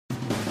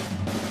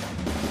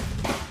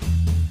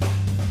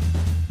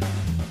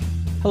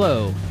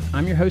Hello,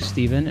 I'm your host,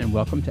 Stephen, and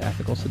welcome to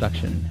Ethical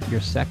Seduction,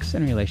 your sex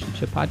and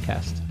relationship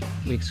podcast.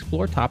 We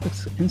explore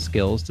topics and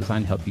skills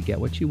designed to help you get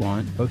what you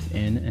want, both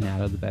in and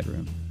out of the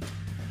bedroom.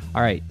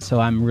 All right, so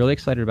I'm really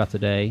excited about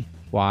today.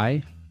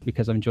 Why?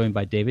 Because I'm joined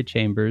by David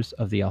Chambers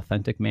of the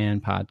Authentic Man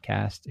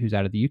podcast, who's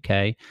out of the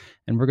UK,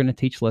 and we're going to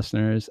teach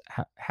listeners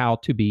how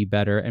to be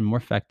better and more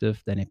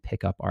effective than a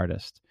pickup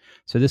artist.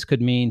 So this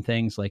could mean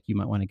things like you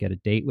might want to get a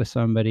date with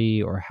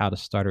somebody, or how to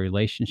start a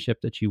relationship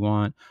that you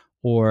want,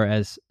 or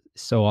as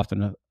so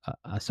often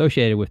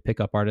associated with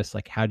pickup artists,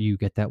 like how do you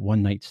get that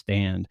one night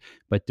stand,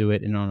 but do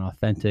it in an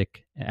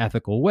authentic,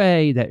 ethical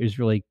way that is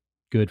really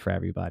good for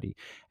everybody.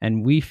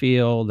 And we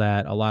feel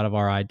that a lot of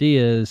our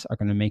ideas are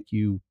going to make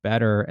you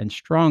better and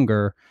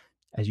stronger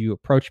as you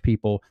approach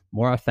people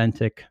more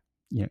authentic,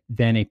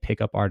 than a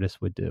pickup artist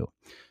would do.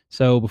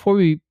 So before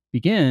we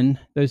begin,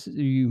 those of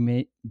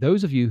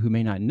you who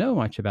may not know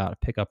much about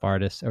pickup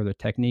artists or their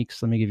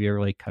techniques, let me give you a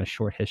really kind of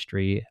short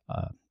history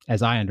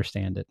as I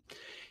understand it.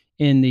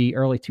 In the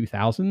early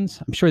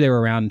 2000s, I'm sure they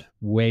were around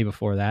way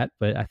before that,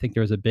 but I think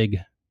there was a big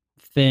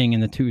thing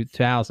in the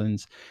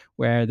 2000s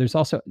where there's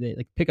also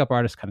like pickup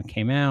artists kind of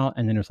came out,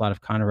 and then there's a lot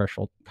of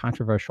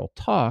controversial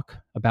talk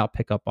about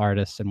pickup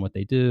artists and what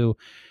they do.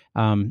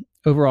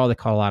 Overall, they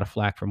caught a lot of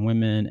flack from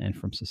women and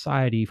from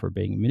society for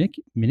being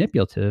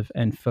manipulative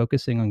and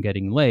focusing on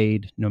getting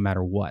laid no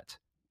matter what.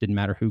 Didn't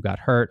matter who got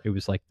hurt. It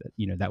was like,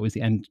 that was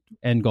the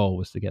end goal,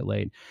 was to get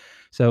laid.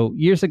 So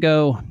years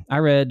ago, I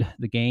read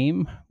The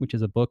Game, which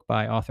is a book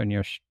by author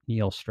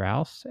Neil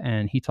Strauss,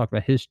 and he talked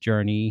about his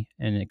journey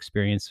and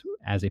experience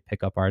as a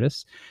pickup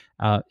artist.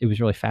 It was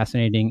really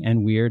fascinating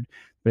and weird,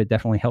 but it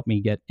definitely helped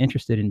me get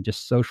interested in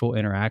just social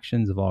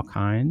interactions of all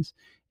kinds.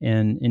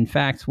 And in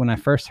fact, when I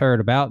first heard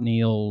about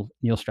Neil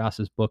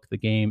Strauss's book, The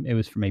Game, it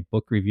was from a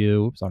book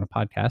review. It was on a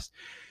podcast.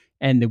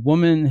 And the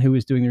woman who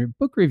was doing the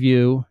book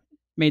review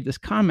made this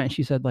comment.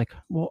 She said,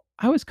 well,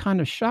 I was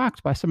kind of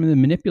shocked by some of the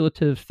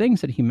manipulative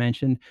things that he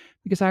mentioned,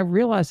 because I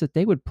realized that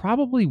they would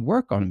probably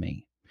work on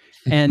me.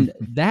 And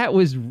that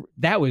was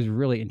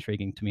really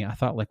intriguing to me. I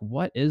thought,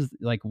 what is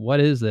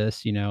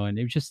this, and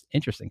it was just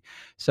interesting.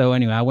 So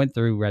anyway, I went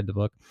through, read the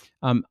book.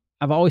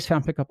 I've always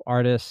found pickup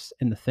artists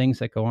and the things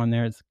that go on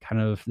there, it's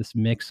kind of this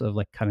mix of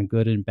kind of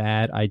good and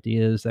bad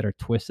ideas that are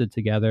twisted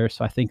together.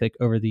 So I think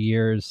over the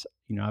years,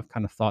 I've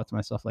kind of thought to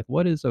myself,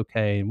 what is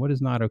okay and what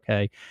is not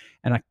okay.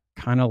 And I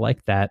kind of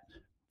like that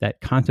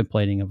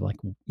contemplating of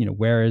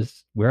where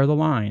are the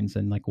lines,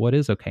 and what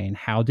is okay and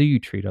how do you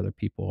treat other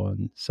people.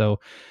 And so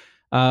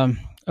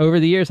over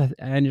the years, I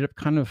ended up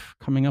kind of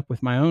coming up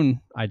with my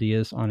own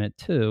ideas on it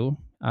too.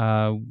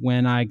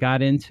 When I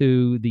got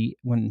into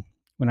when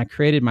I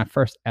created my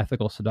first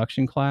ethical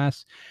seduction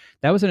class,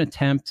 that was an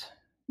attempt,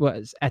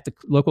 was at the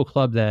local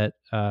club that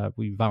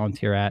we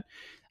volunteer at.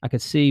 I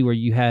could see where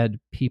you had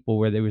people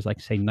where there was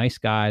say nice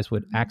guys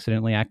would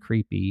accidentally act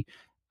creepy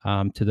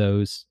to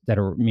those that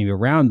are maybe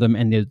around them.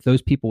 And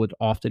those people would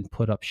often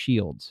put up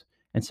shields.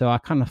 And so I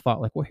kind of thought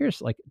well,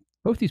 here's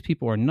both these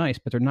people are nice,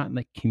 but they're not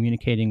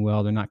communicating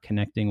well. They're not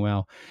connecting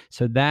well.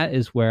 So that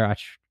is where I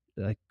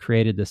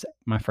created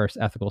my first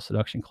ethical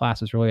seduction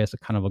class, is really as a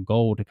kind of a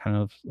goal to kind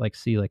of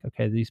see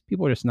okay, these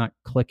people are just not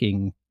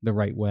clicking the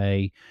right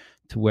way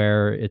to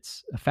where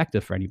it's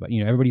effective for anybody.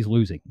 Everybody's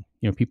losing.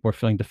 People are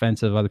feeling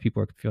defensive. Other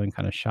people are feeling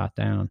kind of shot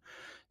down.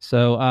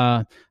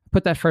 So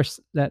put that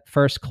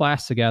first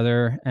class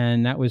together,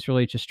 and that was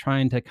really just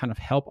trying to kind of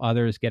help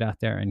others get out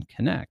there and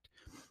connect.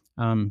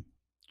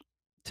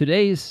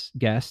 Today's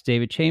guest,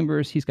 David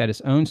Chambers, he's got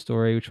his own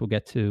story, which we'll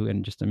get to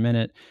in just a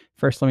minute.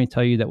 First, let me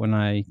tell you that when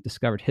I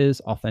discovered his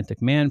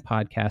Authentic Man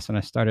podcast and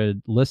I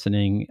started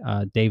listening,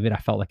 David, I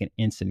felt like an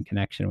instant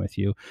connection with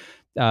you.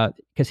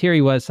 Because here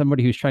he was,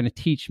 somebody who's trying to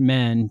teach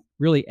men,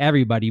 really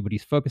everybody, but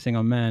he's focusing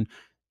on men,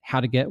 how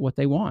to get what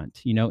they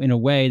want, in a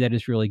way that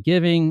is really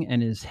giving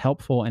and is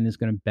helpful and is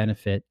going to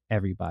benefit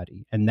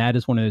everybody. And that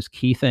is one of those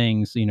key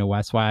things,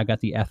 that's why I got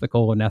the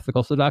ethical and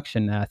ethical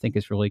seduction that I think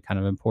is really kind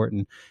of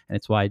important. And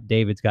it's why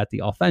David's got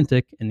the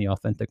Authentic and the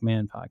Authentic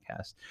Man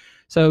podcast.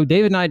 So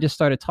David and I just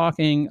started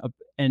talking,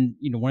 and,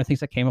 one of the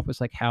things that came up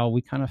was how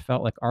we kind of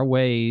felt like our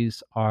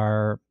ways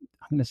are,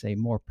 I'm going to say,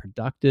 more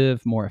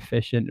productive, more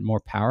efficient, and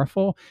more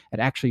powerful at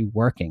actually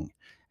working.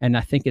 And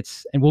I think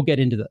and we'll get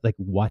into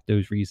what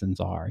those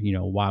reasons are,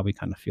 why we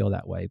kind of feel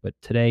that way. But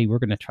today we're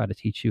going to try to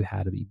teach you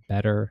how to be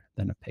better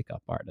than a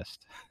pickup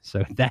artist.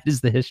 So that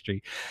is the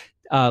history.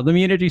 Let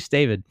me introduce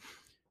David.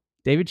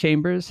 David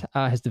Chambers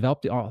has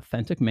developed the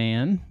Authentic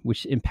Man,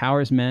 which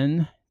empowers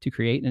men to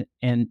create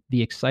and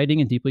the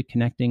exciting and deeply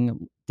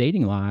connecting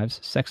dating lives,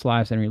 sex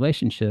lives, and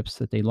relationships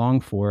that they long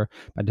for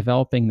by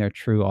developing their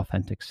true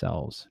authentic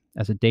selves.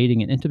 As a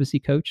dating and intimacy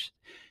coach,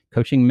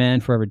 coaching men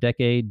for over a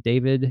decade,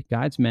 David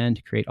guides men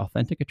to create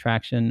authentic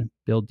attraction,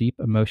 build deep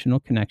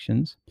emotional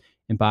connections,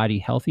 embody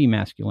healthy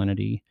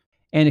masculinity,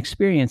 and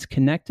experience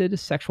connected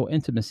sexual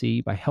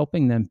intimacy by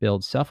helping them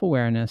build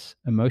self-awareness,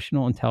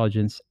 emotional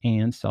intelligence,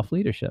 and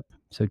self-leadership.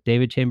 So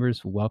David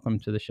Chambers, welcome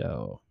to the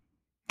show.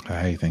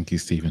 Hi, thank you,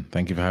 Stephen.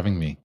 Thank you for having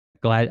me.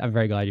 I'm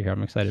very glad you're here.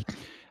 I'm excited.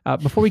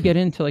 Before we get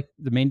into like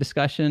the main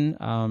discussion,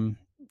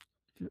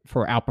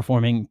 for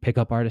outperforming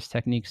pickup artist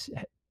techniques,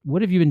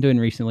 what have you been doing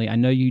recently? I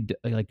know you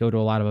like go to a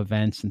lot of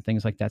events and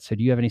things like that. So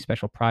do you have any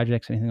special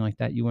projects, anything like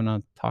that you want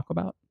to talk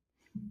about?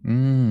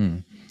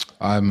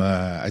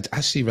 I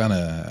actually ran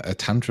a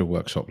tantra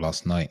workshop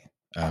last night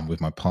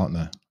with my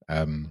partner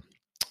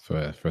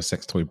for a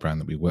sex toy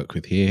brand that we work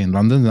with here in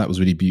London. That was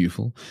really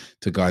beautiful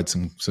to guide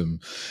some.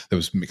 There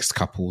was mixed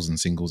couples and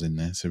singles in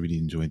there, so really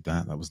enjoyed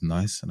that. That was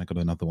nice, and I got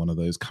another one of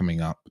those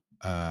coming up.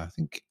 I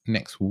think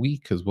next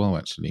week as well,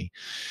 actually,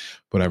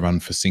 but I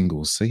run for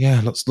singles. So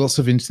yeah, lots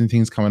of interesting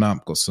things coming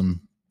up. Got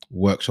some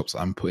workshops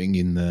that I'm putting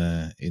in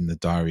the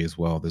diary as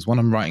well. There's one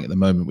I'm writing at the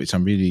moment, which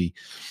I'm really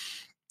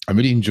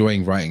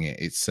enjoying writing it.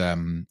 It's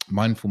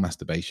mindful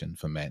masturbation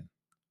for men,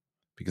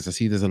 because I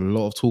see there's a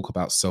lot of talk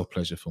about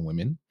self-pleasure for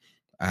women.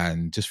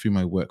 And just through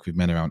my work with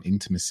men around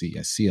intimacy,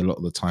 I see a lot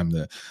of the time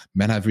that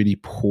men have really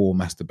poor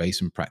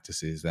masturbation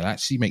practices that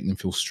actually make them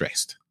feel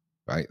stressed,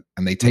 right?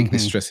 And they take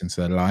this stress into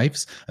their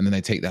lives, and then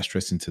they take that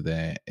stress into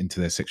their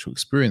sexual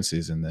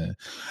experiences and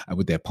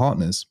with their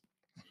partners.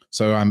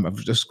 So I've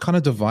just kind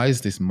of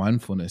devised this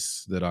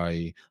mindfulness that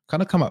I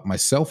kind of come up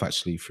myself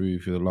actually through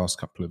the last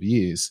couple of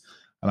years.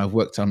 And I've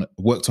worked on it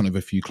with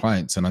a few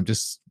clients, and I'm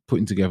just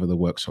putting together the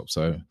workshop.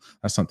 So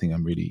that's something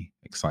I'm really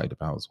excited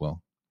about as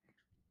well.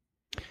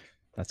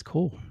 That's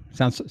cool.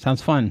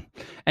 Sounds fun.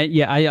 And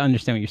yeah, I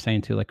understand what you're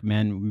saying too. Like,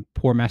 man,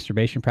 poor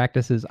masturbation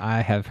practices.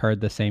 I have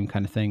heard the same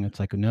kind of thing. It's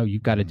like, no,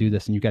 you've got to do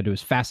this, and you've got to do it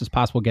as fast as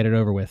possible, get it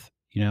over with.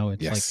 You know,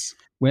 it's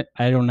like,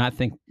 I do not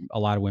think a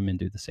lot of women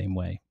do the same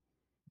way.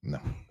 No,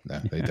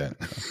 they don't.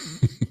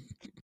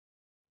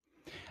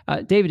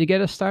 David, to get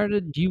us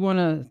started, do you want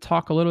to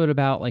talk a little bit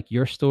about like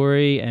your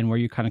story and where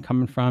you're kind of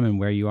coming from and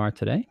where you are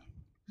today?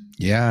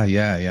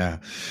 Yeah.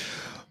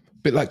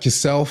 Bit like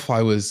yourself,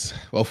 I was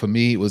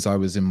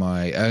in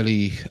my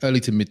early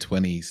to mid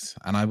 20s,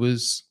 and I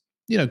was,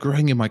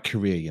 growing in my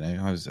career.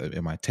 I was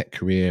in my tech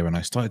career, and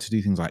I started to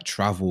do things like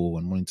travel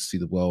and wanting to see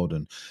the world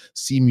and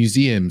see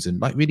museums and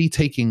like really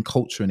taking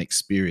culture and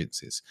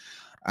experiences.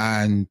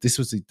 And this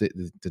was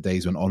the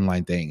days when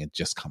online dating had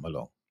just come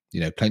along.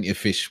 Plenty of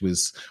Fish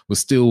was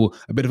still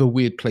a bit of a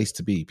weird place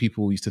to be.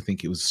 People used to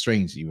think it was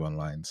strange that you were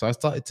online. So I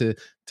started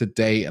to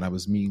date, and I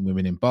was meeting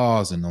women in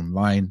bars and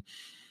online.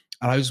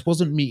 And I just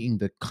wasn't meeting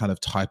the kind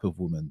of type of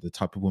woman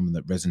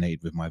that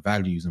resonated with my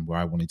values and where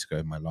I wanted to go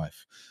in my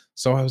life.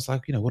 So I was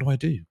like, what do I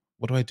do?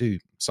 What do I do?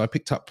 So I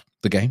picked up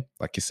the game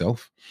like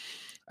yourself,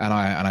 and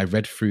I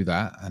read through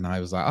that, and I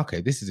was like,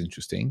 okay, this is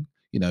interesting.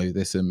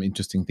 There's some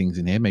interesting things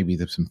in here. Maybe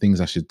there's some things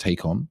I should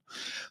take on.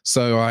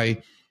 So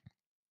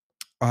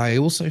I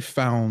also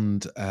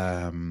found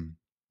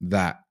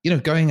that,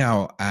 going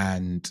out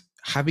and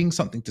having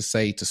something to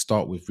say to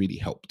start with really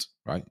helped,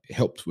 right? It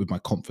helped with my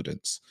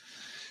confidence.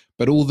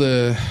 But all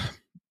the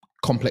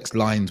complex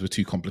lines were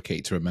too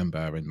complicated to remember,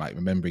 and like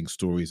remembering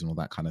stories and all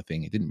that kind of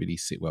thing, it didn't really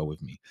sit well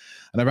with me.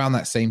 And around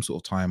that same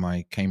sort of time,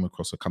 I came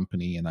across a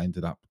company, and I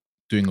ended up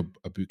doing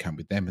a boot camp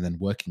with them and then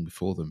working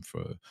before them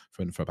for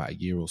about a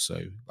year or so,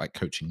 like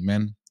coaching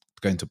men,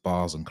 going to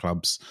bars and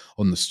clubs,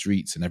 on the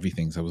streets and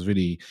everything. So I was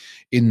really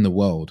in the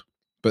world.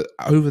 But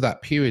over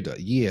that period,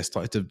 a year, I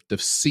started to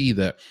see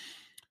that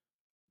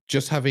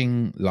just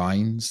having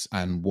lines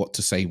and what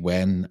to say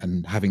when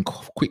and having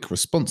quick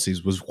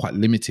responses was quite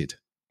limited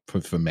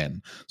for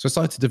men. So I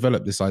started to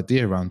develop this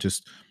idea around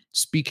just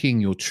speaking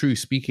your truth,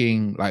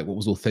 speaking like what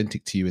was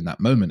authentic to you in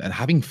that moment, and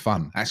having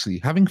fun. Actually,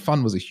 having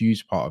fun was a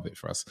huge part of it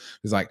for us.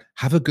 It's like,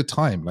 have a good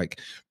time, like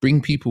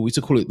bring people. We used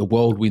to call it the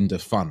whirlwind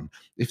of fun.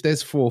 If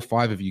there's 4 or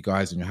 5 of you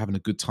guys and you're having a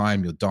good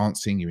time, you're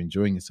dancing, you're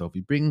enjoying yourself,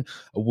 you bring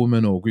a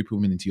woman or a group of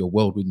women into your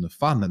whirlwind of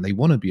fun, and they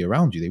want to be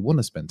around you. They want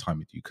to spend time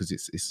with you because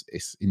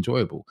it's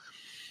enjoyable.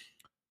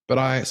 But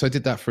I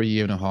did that for a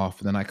year and a half,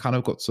 and then I kind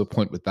of got to a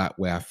point with that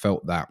where I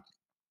felt that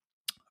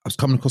I was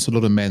coming across a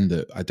lot of men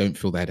that I don't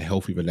feel they had a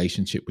healthy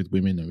relationship with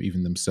women, or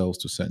even themselves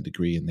to a certain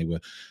degree. And there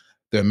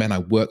were men I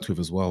worked with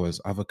as well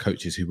as other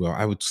coaches who were,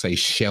 I would say,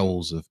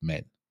 shells of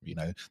men.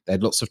 They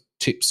had lots of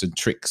tips and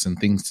tricks and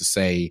things to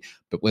say,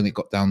 but when it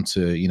got down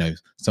to,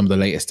 some of the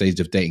later stages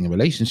of dating and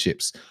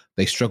relationships,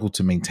 they struggled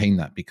to maintain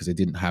that because they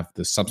didn't have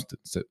the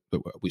substance,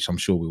 which I'm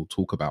sure we will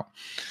talk about.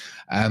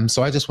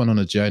 So I just went on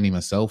a journey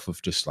myself of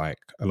just like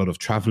a lot of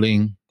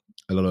traveling,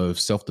 a lot of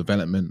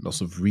self-development,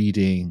 lots of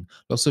reading,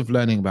 lots of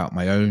learning about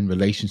my own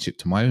relationship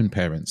to my own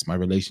parents, my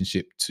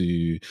relationship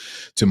to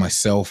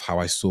myself, how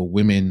I saw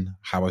women,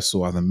 how I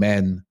saw other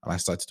men. And I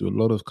started to do a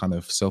lot of kind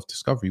of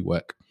self-discovery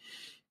work.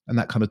 And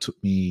that kind of took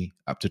me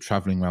up to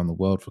traveling around the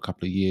world for a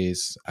couple of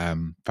years.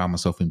 Found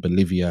myself in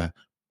Bolivia,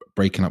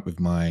 breaking up with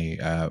my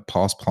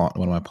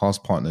one of my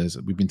past partners.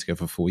 We've been together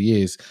for 4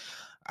 years.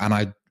 And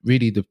I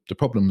really, the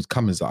problem has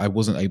come is that I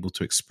wasn't able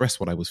to express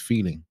what I was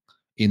feeling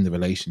in the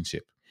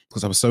relationship,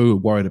 because I was so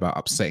worried about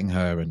upsetting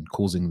her and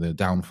causing the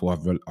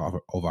downfall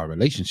of our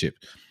relationship.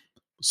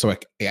 So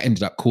it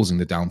ended up causing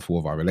the downfall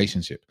of our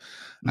relationship.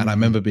 And I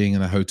remember being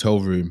in a hotel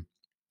room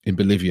in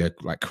Bolivia,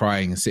 like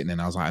crying and sitting there,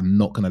 and I was like, I'm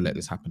not going to let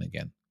this happen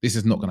again. This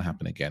is not going to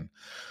happen again.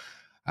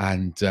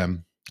 And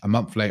A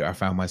month later, I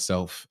found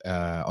myself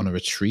on a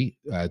retreat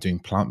doing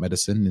plant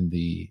medicine in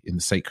the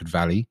Sacred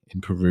Valley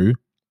in Peru.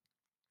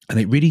 And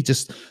it really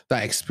just,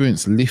 that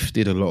experience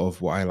lifted a lot of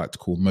what I like to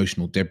call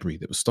emotional debris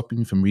that was stopping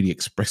me from really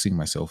expressing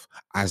myself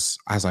as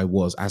I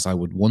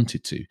would want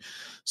it to.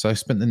 So I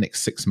spent the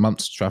next 6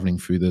 months traveling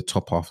through the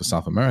top half of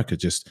South America,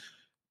 just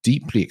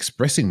deeply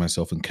expressing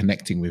myself and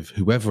connecting with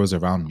whoever was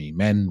around me,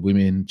 men,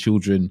 women,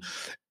 children,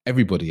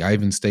 everybody. I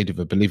even stayed with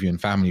a Bolivian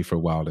family for a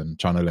while and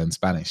trying to learn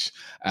Spanish.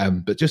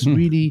 But just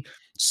really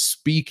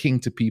speaking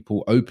to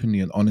people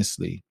openly and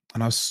honestly.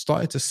 And I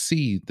started to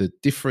see the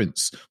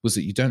difference was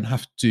that you don't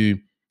have to,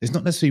 it's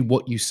not necessarily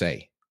what you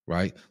say,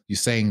 right? You're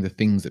saying the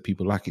things that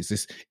people like.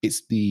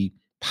 It's the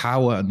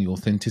power and the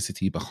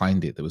authenticity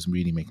behind it that was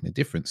really making a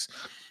difference.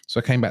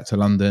 So I came back to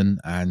London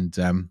and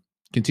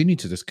continued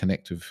to just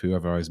connect with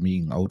whoever I was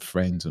meeting, old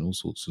friends and all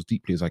sorts, as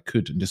deeply as I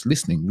could, and just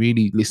listening,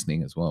 really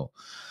listening as well.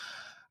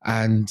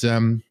 And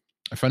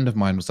a friend of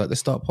mine was like, let's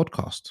start a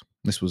podcast.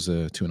 This was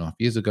 2.5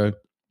 years ago.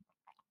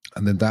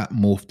 And then that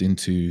morphed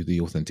into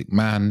The Authentic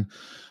Man,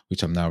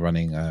 which I'm now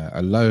running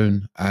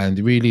alone. And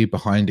really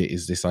behind it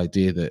is this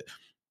idea that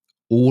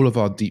all of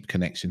our deep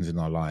connections in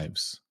our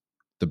lives,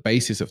 the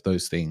basis of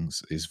those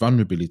things is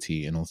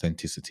vulnerability and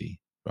authenticity,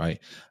 right?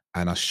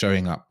 And us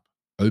showing up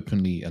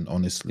openly and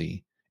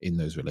honestly in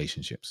those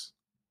relationships.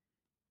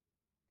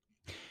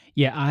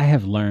 Yeah, I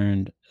have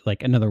learned,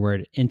 like, another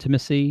word,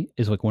 intimacy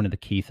is like one of the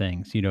key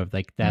things,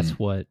 like that's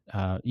what,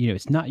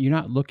 it's not, you're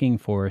not looking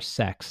for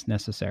sex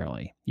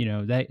necessarily,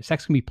 that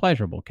sex can be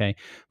pleasurable. Okay.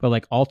 But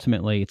like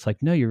ultimately it's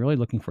like, no, you're really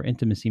looking for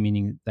intimacy,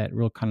 meaning that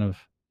real kind of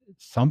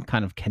some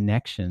kind of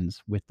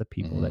connections with the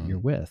people that you're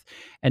with.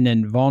 And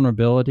then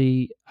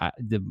vulnerability,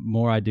 the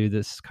more I do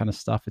this kind of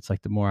stuff, it's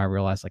like the more I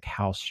realize like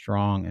how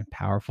strong and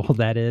powerful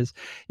that is.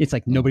 It's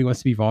like nobody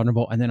wants to be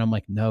vulnerable. And then I'm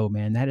like, no,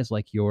 man, that is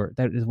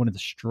one of the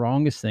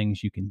strongest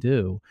things you can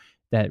do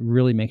that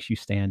really makes you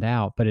stand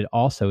out. But it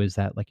also is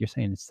that, like you're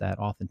saying, it's that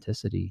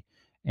authenticity.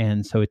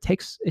 And so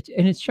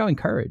it's showing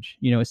courage,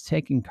 it's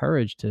taking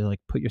courage to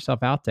like put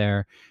yourself out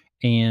there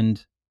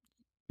and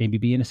maybe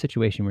be in a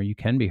situation where you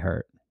can be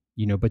hurt,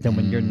 but then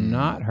when you're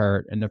not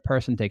hurt and the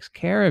person takes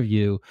care of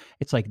you,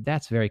 it's like,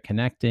 that's very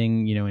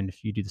connecting, and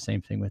if you do the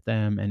same thing with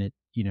them and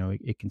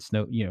it can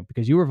snow,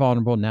 because you were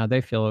vulnerable, now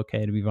they feel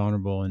okay to be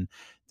vulnerable. And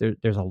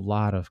there's a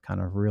lot of kind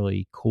of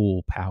really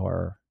cool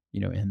power,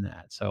 in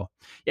that. So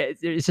yeah,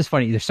 it's just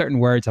funny. There's certain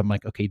words I'm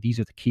like, okay, these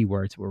are the key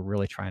words we're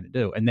really trying to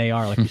do. And they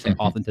are, like you say,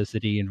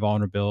 authenticity and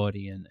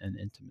vulnerability and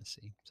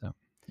intimacy. So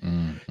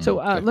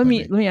let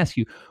me ask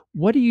you,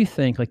 what do you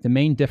think like the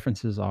main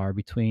differences are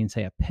between,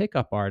 say, a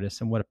pickup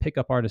artist and what a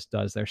pickup artist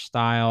does, their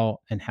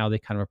style and how they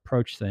kind of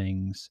approach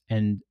things?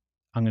 And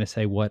I'm going to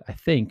say what I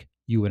think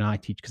you and I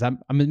teach, because I'm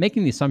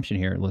making the assumption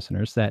here,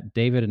 listeners, that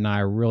David and I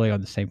are really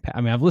on the same path.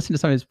 I mean, I've listened to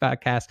some of his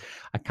podcasts.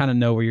 I kind of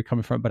know where you're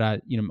coming from, but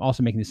I'm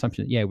also making the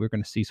assumption that, yeah, we're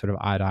going to see sort of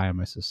eye to eye on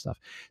most of this stuff.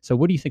 So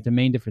what do you think the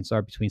main differences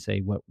are between,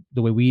 say,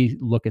 the way we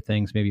look at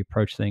things, maybe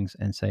approach things,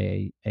 and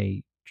say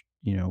a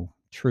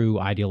true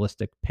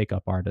idealistic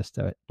pickup artist,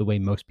 the way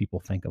most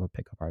people think of a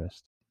pickup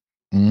artist?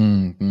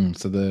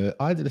 So the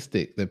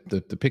idealistic,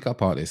 the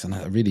pickup artists, and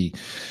I really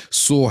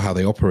saw how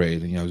they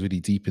operated, and I was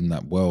really deep in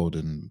that world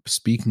and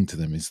speaking to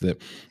them, is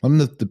that one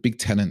of the big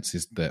tenets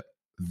is that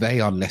they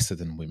are lesser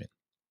than women,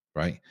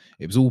 right?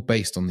 It was all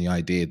based on the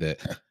idea that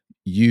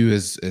you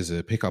as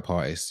a pickup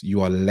artist, you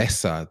are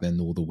lesser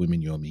than all the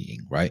women you're meeting,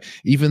 right?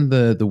 Even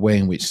the way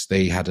in which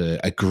they had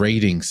a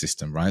grading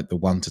system, right? The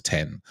 1 to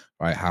 10,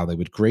 right? How they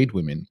would grade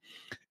women.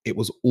 It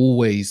was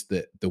always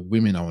that the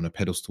women are on a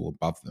pedestal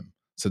above them.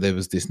 So there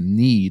was this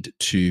need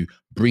to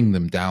bring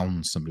them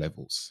down some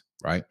levels,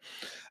 right?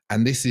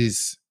 And this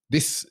is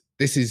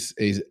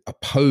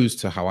opposed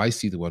to how I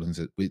see the world. And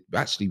that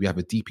we have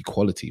a deep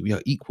equality. We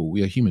are equal.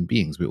 We are human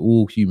beings. We're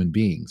all human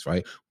beings,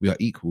 right? We are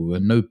equal.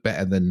 We're no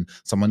better than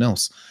someone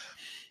else.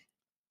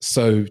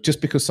 So just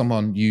because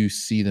someone you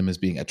see them as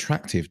being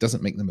attractive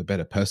doesn't make them a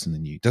better person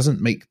than you, doesn't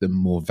make them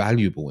more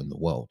valuable in the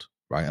world,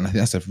 right? And I think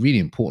that's a really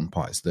important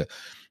part, is that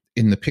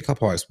in the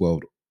pickup artist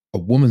world, a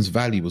woman's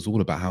value was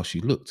all about how she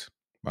looked,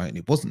 right? And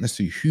it wasn't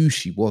necessarily who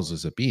she was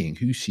as a being,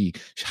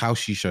 how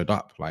she showed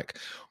up, like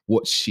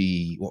what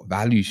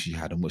value she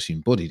had and what she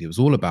embodied. It was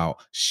all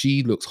about,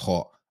 she looks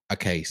hot.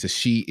 Okay, so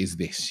she is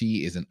this.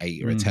 She is an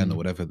 8 or a 10 or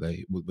whatever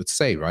they would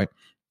say, right?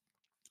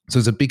 So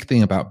there's a big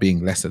thing about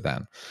being lesser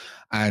than.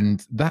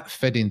 And that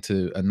fed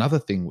into another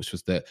thing, which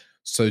was that,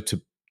 so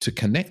to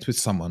connect with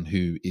someone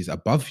who is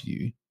above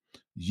you,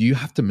 you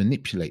have to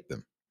manipulate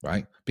them,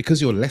 right?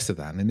 Because you're lesser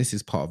than. And this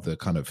is part of the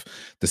kind of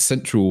the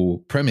central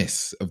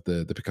premise of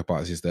the pickup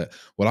artist, is that,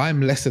 well,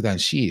 I'm lesser than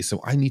she is, so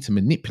I need to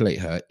manipulate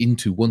her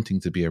into wanting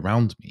to be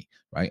around me,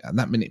 right? And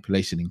that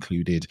manipulation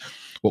included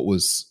what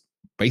was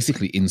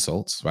basically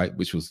insults, right?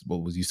 Which was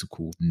what was used to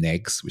call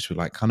negs, which were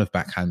like kind of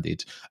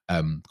backhanded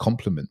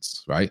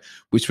compliments, right?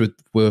 Which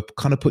were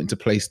kind of put into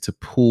place to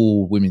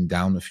pull women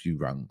down a few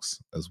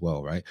rungs as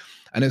well, right?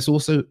 And it's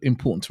also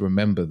important to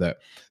remember that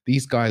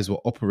these guys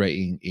were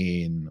operating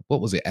in,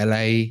 what was it,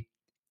 LA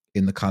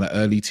in the kind of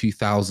early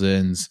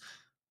 2000s.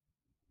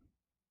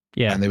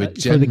 Yeah. And they were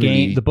For the game, the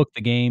generally, book,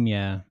 The Game.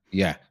 Yeah.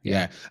 yeah, Yeah.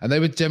 yeah. And they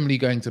were generally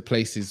going to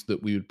places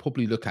that we would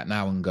probably look at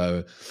now and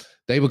go,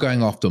 they were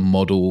going after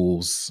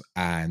models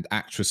and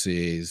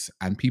actresses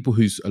and people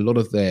whose a lot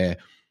of their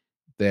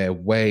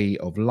way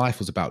of life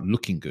was about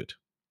looking good,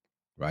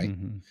 right?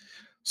 Mm-hmm.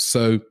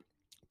 So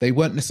they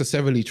weren't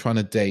necessarily trying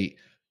to date,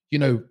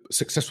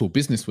 successful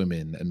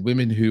businesswomen and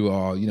women who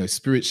are,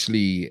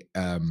 spiritually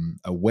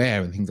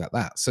aware and things like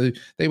that. So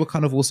they were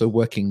kind of also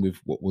working with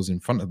what was in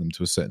front of them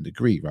to a certain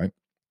degree, right?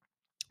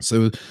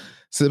 So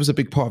there was a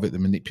big part of it, the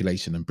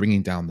manipulation and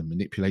bringing down the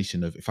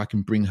manipulation of, if I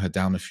can bring her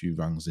down a few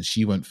rungs and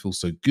she won't feel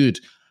so good.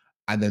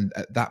 And then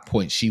at that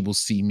point, she will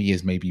see me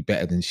as maybe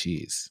better than she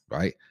is,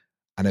 right?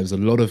 And there was a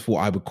lot of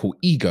what I would call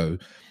ego,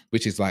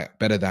 which is like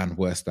better than,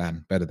 worse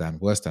than, better than,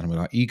 worse than. And when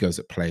our egos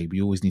at play,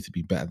 we always need to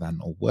be better than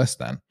or worse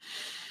than.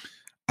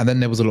 And then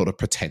there was a lot of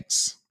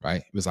pretense,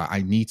 right? It was like,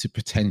 I need to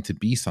pretend to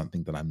be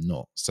something that I'm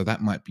not. So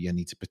that might be, I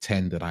need to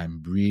pretend that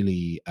I'm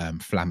really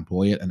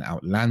flamboyant and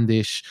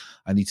outlandish.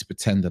 I need to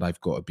pretend that I've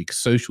got a big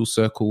social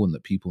circle and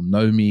that people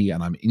know me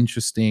and I'm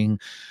interesting.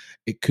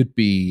 It could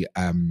be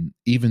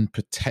even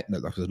pretend,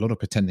 like there's a lot of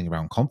pretending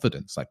around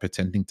confidence, like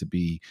pretending to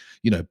be,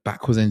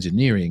 backwards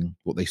engineering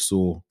what they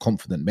saw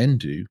confident men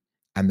do,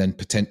 and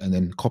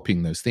then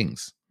copying those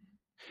things.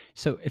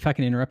 So if I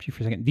can interrupt you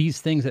for a second,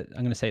 these things that I'm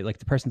going to say, like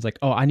the person's like,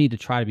 oh, I need to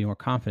try to be more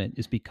confident,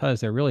 is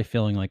because they're really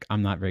feeling like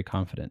I'm not very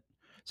confident.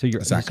 So it's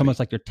Exactly. almost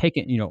like they're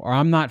taking, or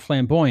I'm not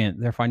flamboyant,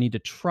 therefore I need to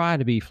try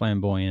to be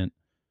flamboyant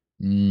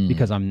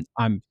because I'm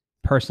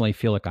personally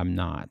feel like I'm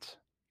not.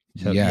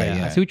 So Yeah, yeah, I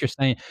yeah. see what you're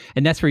saying,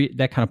 and that's where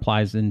that kind of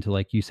applies into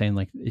like you saying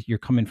like you're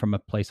coming from a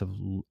place of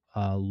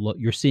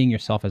you're seeing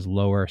yourself as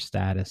lower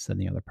status than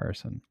the other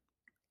person.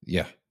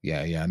 Yeah,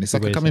 yeah, yeah. And it's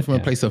Good way like to coming say, from a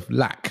yeah, place of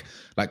lack,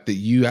 like that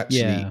you actually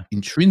yeah,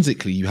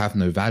 intrinsically you have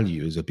no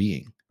value as a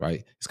being,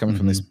 right? It's coming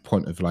from this mm-hmm.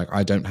 point of like,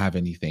 I don't have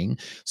anything.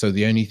 So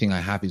the only thing I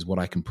have is what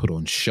I can put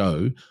on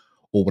show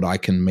or what I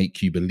can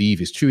make you believe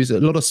is true. Is a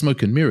lot of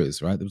smoke and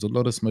mirrors, right? There was a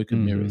lot of smoke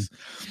and Mm-hmm. mirrors.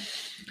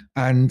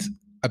 And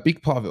a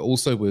big part of it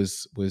also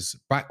was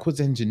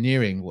backwards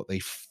engineering what they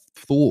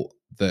thought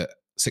that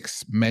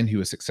men who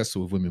were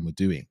successful with women were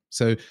doing.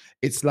 So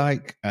it's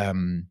like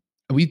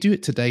we do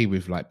it today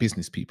with like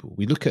business people.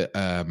 We look at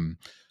I'm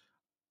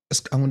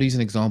going to use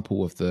an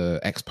example of the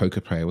ex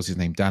poker player. What's his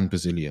name? Dan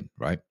Bazillion,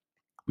 right?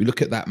 We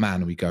look at that man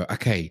and we go,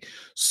 okay,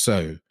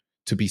 so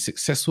to be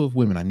successful with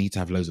women, I need to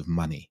have loads of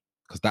money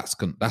because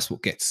that's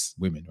what gets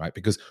women, right?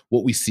 Because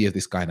what we see of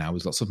this guy now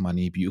is lots of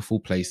money, beautiful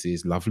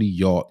places, lovely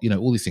yacht,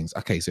 all these things.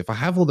 Okay, so if I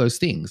have all those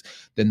things,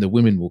 then the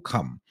women will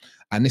come.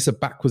 And it's a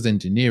backwards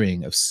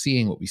engineering of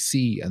seeing what we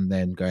see and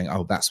then going,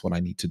 oh, that's what I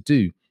need to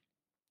do.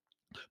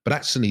 But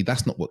actually,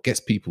 that's not what gets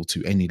people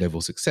to any level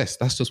of success.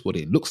 That's just what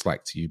it looks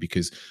like to you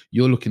because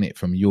you're looking at it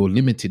from your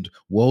limited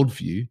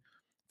worldview,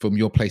 from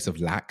your place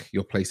of lack,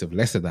 your place of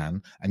lesser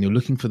than, and you're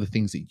looking for the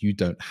things that you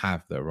don't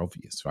have that are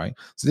obvious, right?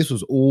 So this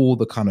was all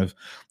the kind of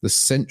the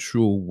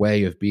central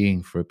way of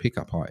being for a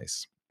pickup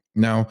artist.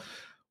 Now,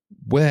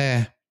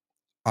 where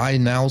I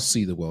now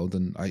see the world,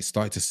 and I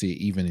started to see it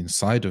even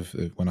inside of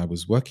when I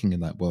was working in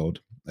that world,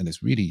 and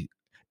it's really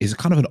is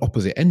kind of an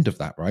opposite end of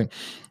that, right?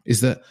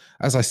 Is that,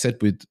 as I said,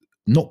 with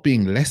not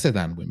being lesser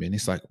than women,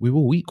 it's like we're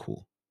all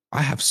equal.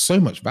 I have so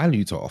much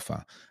value to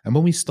offer. And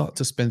when we start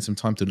to spend some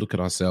time to look at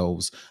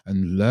ourselves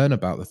and learn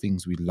about the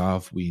things we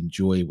love, we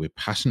enjoy, we're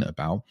passionate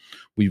about,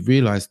 we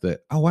realize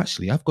that, oh,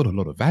 actually, I've got a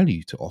lot of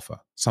value to offer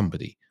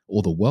somebody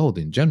or the world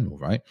in general,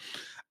 right?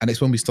 And it's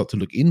when we start to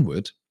look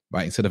inward,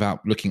 right, instead of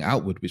looking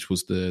outward, which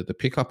was the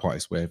pickup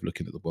artist way of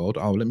looking at the world.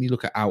 Oh, let me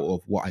look at out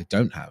of what I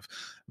don't have.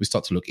 We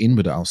start to look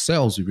inward at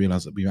ourselves. We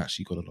realize that we've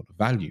actually got a lot of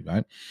value,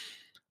 right?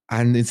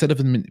 And instead of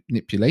the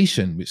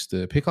manipulation, which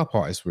the pickup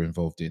artists were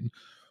involved in,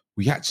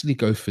 we actually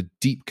go for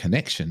deep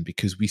connection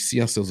because we see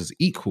ourselves as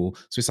equal.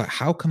 So it's like,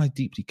 how can I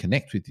deeply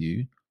connect with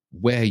you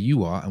where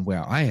you are and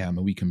where I am?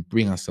 And we can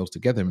bring ourselves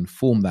together and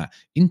form that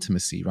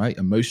intimacy, right?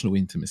 Emotional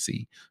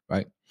intimacy,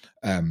 right?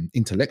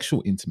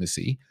 Intellectual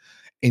intimacy,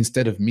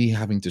 instead of me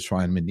having to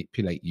try and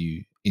manipulate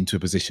you into a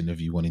position of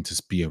you wanting to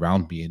be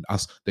around me and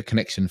us, the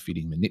connection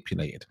feeling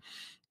manipulated.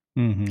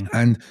 Mm-hmm.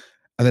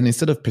 And then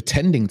instead of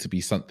pretending to be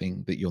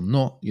something that you're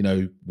not,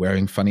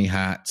 wearing funny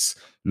hats,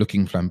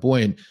 looking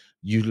flamboyant,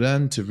 you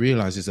learn to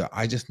realize is that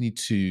I just need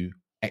to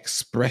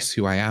express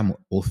who I am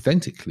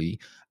authentically.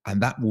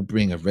 And that will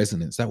bring a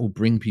resonance. That will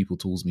bring people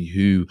towards me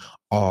who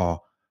are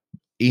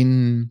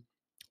on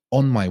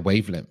my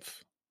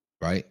wavelength,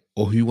 right?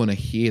 Or who want to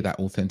hear that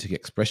authentic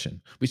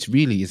expression, which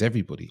really is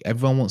everybody.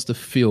 Everyone wants to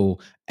feel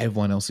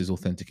everyone else's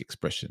authentic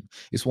expression.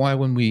 It's why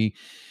when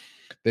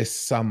there's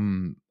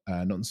some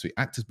not necessarily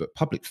actors, but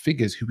public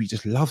figures who we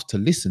just love to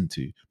listen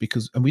to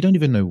and we don't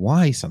even know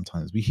why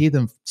sometimes. We hear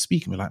them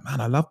speak and we're like, man,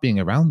 I love being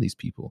around these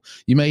people.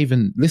 You may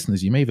even,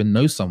 listeners, you may even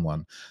know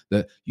someone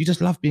that you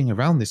just love being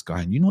around this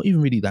guy and you're not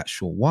even really that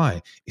sure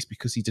why. It's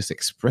because he just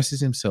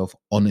expresses himself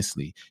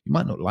honestly. You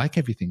might not like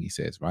everything he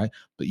says, right?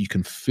 But you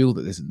can feel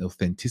that there's an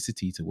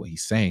authenticity to what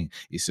he's saying.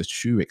 It's a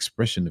true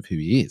expression of who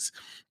he is.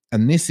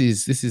 And this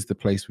is the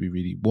place we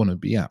really want to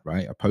be at,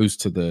 right?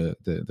 Opposed to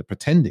the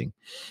pretending.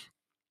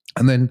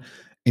 And then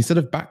instead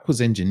of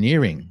backwards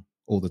engineering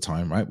all the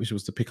time, right, which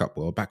was the pickup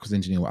world, backwards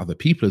engineering what other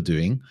people are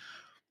doing,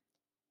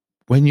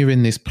 when you're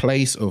in this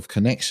place of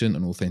connection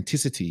and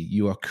authenticity,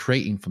 you are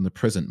creating from the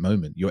present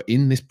moment. You're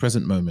in this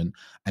present moment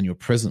and you're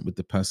present with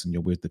the person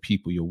you're with, the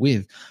people you're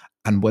with.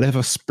 And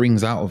whatever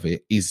springs out of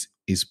it is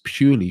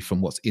purely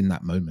from what's in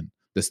that moment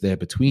that's there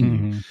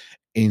between you.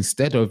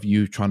 Instead of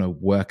you trying to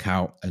work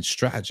out and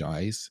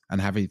strategize and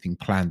have everything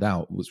planned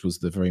out, which was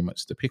the very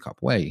much the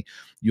pickup way,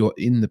 you're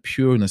in the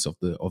pureness of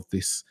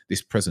this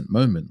present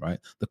moment, right?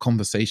 The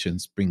conversation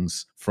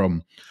springs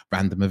from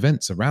random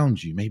events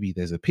around you. Maybe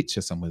there's a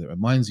picture somewhere that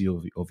reminds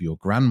you of your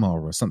grandma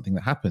or something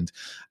that happened,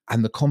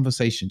 and the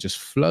conversation just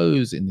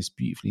flows in this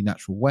beautifully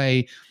natural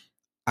way,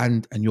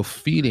 and you're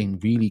feeling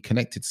really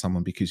connected to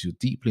someone because you're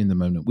deeply in the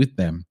moment with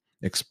them,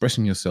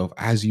 expressing yourself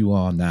as you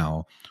are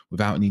now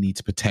without any need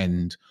to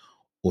pretend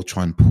or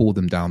try and pull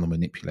them down or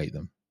manipulate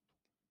them.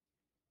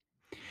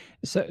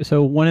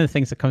 So one of the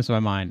things that comes to my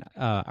mind,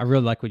 I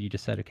really like what you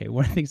just said. Okay,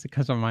 one of the things that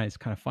comes to my mind is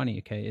kind of funny.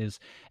 Okay, is,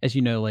 as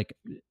you know, like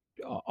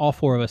all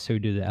four of us who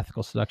do the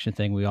ethical seduction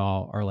thing, we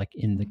all are like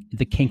in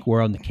the kink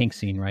world and the kink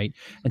scene, right?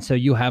 And so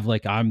you have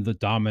like, I'm the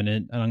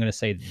dominant, and I'm going to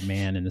say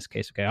man in this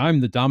case. Okay,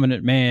 I'm the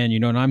dominant man,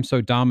 and I'm so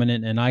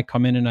dominant, and I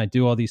come in and I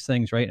do all these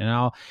things, right?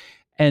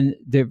 And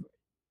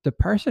the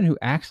person who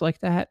acts like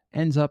that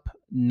ends up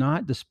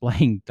not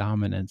displaying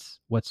dominance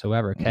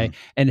whatsoever. Okay.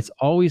 And it's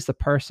always the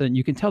person,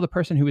 you can tell the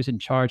person who is in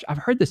charge. I've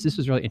heard this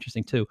is really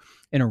interesting too.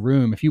 In a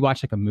room, if you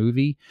watch like a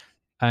movie,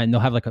 and they'll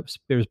have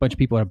there's a bunch of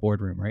people in a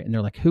boardroom, right? And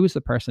they're like, who is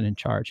the person in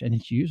charge? And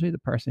it's usually the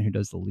person who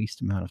does the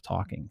least amount of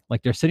talking.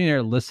 Like they're sitting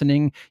there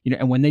listening,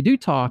 and when they do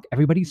talk,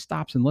 everybody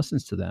stops and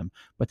listens to them,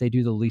 but they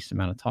do the least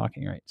amount of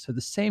talking, right? So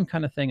the same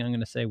kind of thing I'm going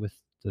to say with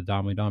the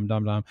dom.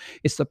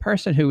 It's the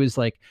person who is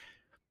like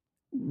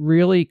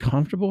really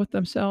comfortable with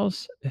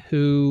themselves,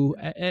 who,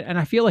 and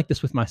I feel like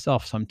this with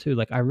myself some too,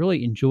 like I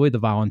really enjoy the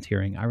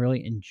volunteering. I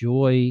really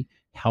enjoy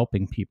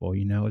helping people,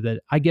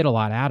 that I get a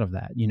lot out of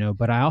that,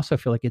 but I also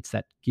feel like it's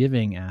that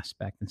giving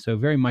aspect. And so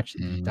very much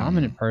the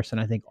dominant person,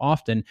 I think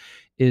often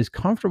is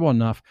comfortable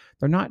enough.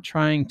 They're not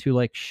trying to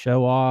like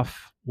show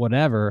off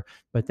whatever,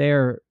 but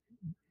they're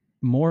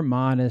more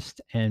modest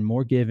and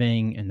more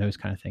giving and those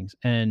kind of things.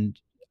 And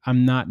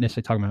I'm not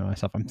necessarily talking about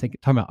myself. I'm talking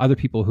about other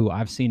people who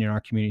I've seen in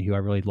our community who I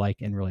really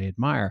like and really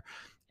admire.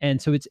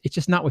 And so it's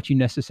just not what you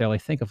necessarily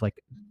think of, like,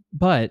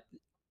 but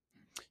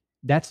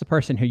that's the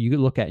person who you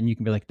look at and you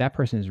can be like, that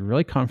person is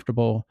really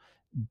comfortable.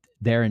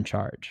 They're in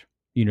charge.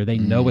 They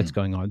know what's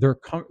going on. They're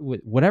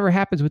whatever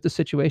happens with the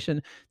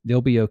situation,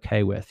 they'll be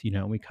okay with,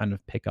 and we kind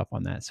of pick up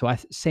on that. So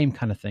same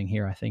kind of thing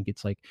here. I think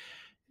it's like,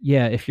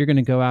 yeah, if you're going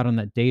to go out on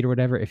that date or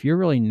whatever, if you're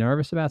really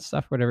nervous about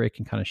stuff, whatever, it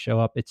can kind of show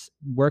up. It's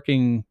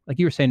working, like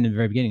you were saying in the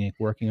very beginning, like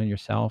working on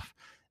yourself.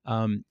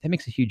 That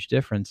makes a huge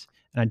difference.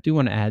 And I do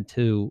want to add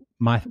to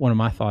one of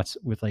my thoughts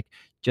with like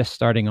just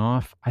starting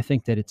off. I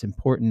think that it's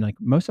important. Like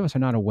most of us are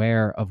not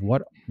aware of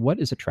what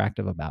is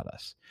attractive about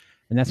us.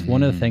 And that's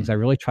one of the things I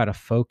really try to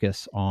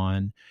focus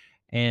on.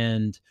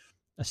 And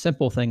a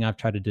simple thing I've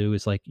tried to do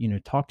is like,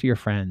 talk to your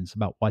friends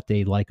about what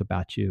they like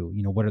about you.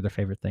 What are their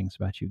favorite things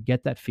about you?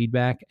 Get that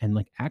feedback and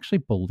like actually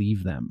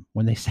believe them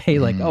when they say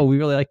like, oh, we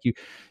really like you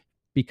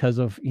because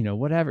of,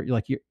 whatever.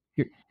 Like you're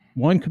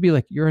one could be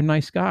like, you're a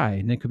nice guy.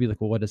 And it could be like,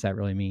 well, what does that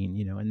really mean?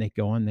 And they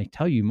go on, they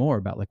tell you more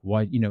about like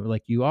what,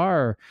 like you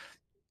are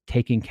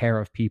taking care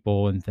of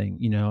people and things,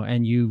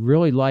 and you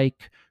really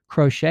like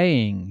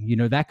crocheting,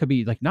 that could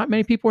be like, not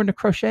many people are into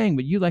crocheting,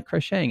 but you like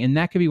crocheting. And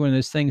that could be one of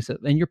those things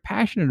that, and you're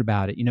passionate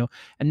about it,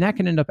 and that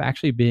can end up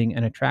actually being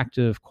an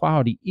attractive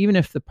quality, even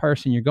if the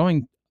person you're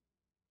going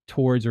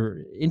towards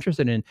or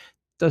interested in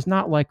does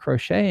not like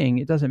crocheting.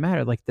 It doesn't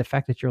matter. Like the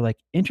fact that you're like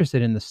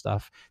interested in the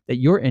stuff that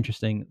you're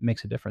interesting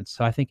makes a difference.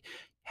 So I think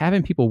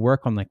having people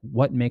work on like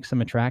what makes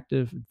them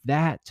attractive,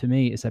 that to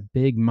me is a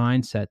big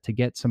mindset to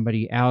get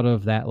somebody out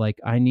of that. Like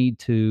I need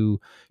to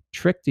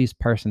trick these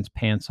person's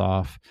pants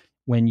off.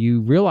 When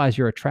you realize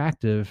you're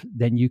attractive,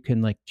 then you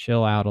can like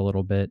chill out a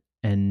little bit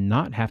and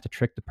not have to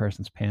trick the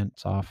person's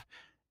pants off.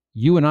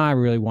 You and I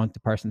really want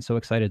the person so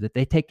excited that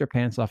they take their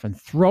pants off and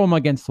throw them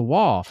against the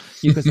wall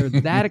because they're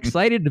that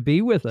excited to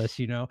be with us,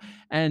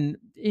 and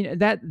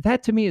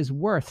that to me is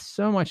worth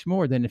so much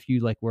more than if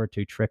you like were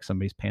to trick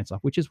somebody's pants off,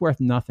 which is worth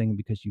nothing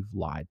because you've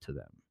lied to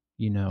them.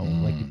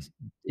 Like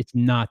it's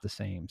not the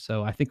same.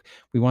 So I think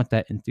we want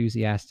that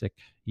enthusiastic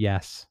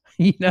yes,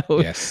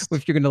 yes.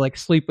 If you're going to like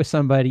sleep with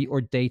somebody or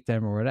date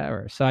them or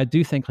whatever. So I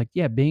do think like,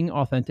 yeah, being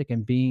authentic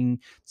and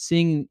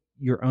seeing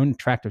your own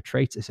attractive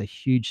traits is a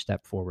huge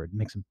step forward. It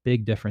makes a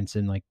big difference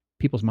in like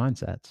people's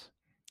mindsets.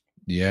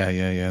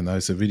 Yeah. No,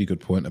 it's a really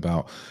good point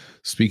about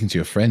speaking to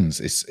your friends.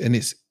 It's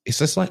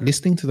just like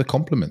listening to the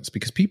compliments,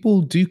 because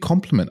people do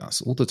compliment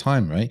us all the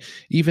time, right?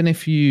 Even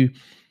if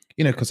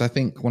because I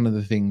think one of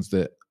the things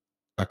that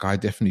like I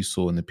definitely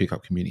saw in the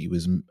pickup community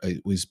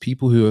was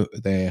people who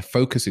their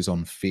focus is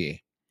on fear.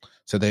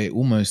 So they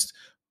almost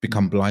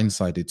become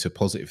blindsided to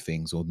positive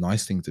things or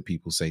nice things that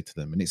people say to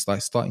them. And it's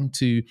like starting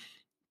to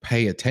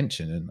pay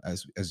attention and,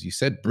 as you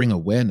said, bring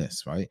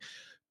awareness, right,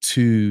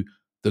 to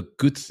the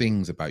good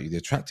things about you, the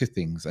attractive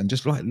things, and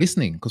just like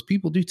listening, because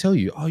people do tell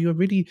you, oh, you're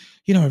really,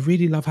 I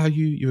really love how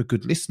you're a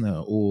good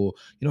listener, or,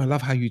 I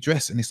love how you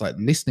dress. And it's like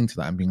listening to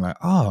that and being like,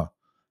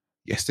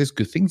 yes, there's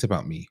good things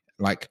about me,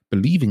 like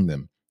believing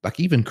them, like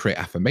even create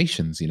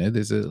affirmations.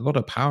 There's a lot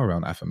of power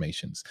around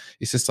affirmations.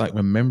 It's just like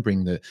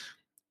remembering that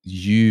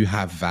you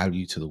have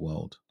value to the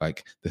world,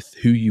 like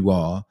who you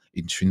are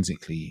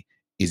intrinsically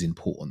is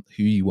important.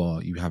 Who you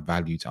are, you have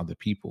value to other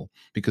people,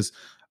 because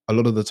a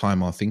lot of the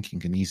time our thinking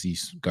can easily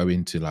go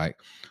into like,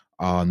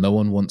 no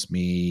one wants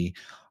me,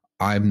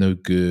 I'm no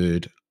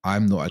good,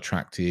 I'm not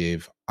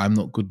attractive, I'm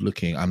not good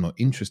looking, I'm not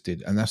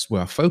interested. And that's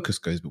where our focus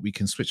goes. But we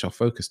can switch our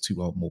focus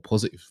to our more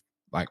positive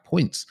like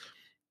points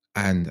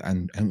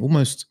and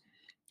almost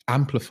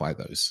amplify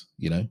those.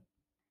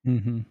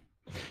 Mm-hmm.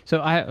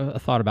 So I have a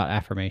thought about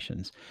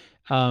affirmations.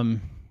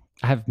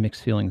 I have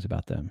mixed feelings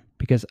about them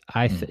because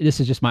this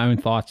is just my own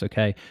thoughts.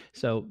 Okay.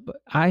 So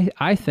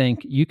I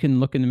think you can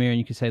look in the mirror and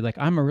you can say like,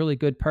 I'm a really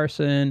good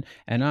person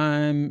and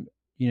I'm,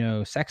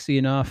 sexy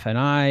enough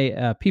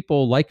and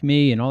people like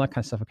me and all that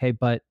kind of stuff. Okay.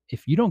 But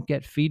if you don't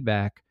get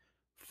feedback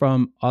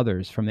from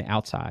others from the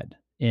outside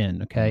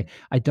in, okay,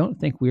 I don't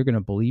think we're going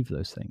to believe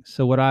those things.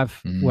 So what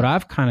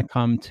I've kind of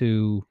come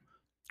to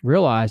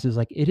realize is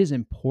like, it is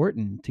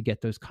important to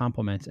get those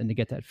compliments and to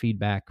get that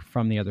feedback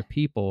from the other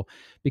people,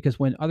 because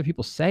when other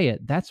people say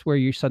it, that's where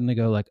you suddenly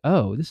go like,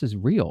 oh, this is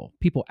real.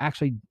 People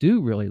actually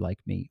do really like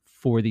me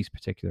for these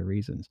particular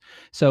reasons.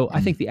 So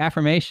I think the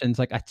affirmations,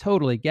 like I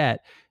totally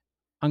get,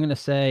 I'm going to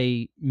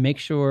say, make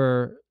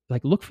sure,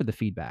 like, look for the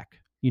feedback,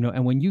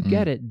 and when you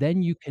get it,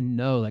 then you can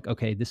know like,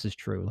 okay, this is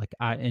true. Like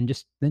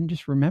just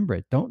remember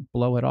it. Don't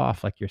blow it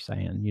off. Like you're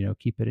saying,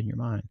 keep it in your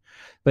mind.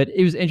 But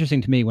it was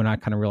interesting to me when I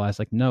kind of realized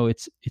like, no,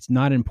 it's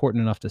not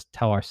important enough to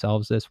tell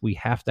ourselves this. We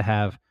have to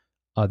have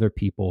other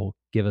people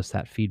give us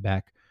that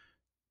feedback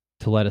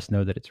to let us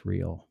know that it's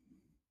real.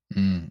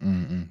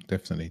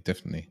 Definitely.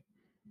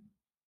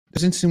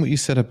 It's interesting what you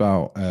said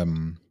about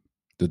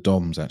the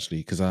DOMs, actually,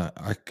 because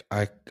I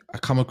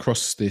come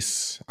across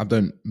this. I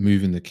don't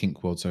move in the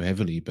kink world so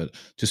heavily, but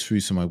just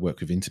through some of my work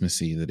with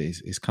intimacy, that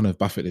is kind of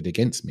buffeted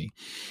against me.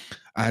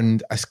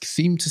 And I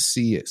seem to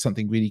see it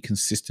something really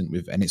consistent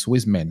with, and it's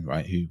always men,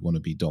 right, who want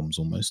to be DOMs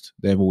almost.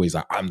 They're always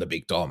like, I'm the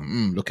big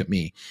DOM, look at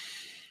me.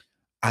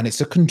 And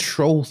it's a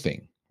control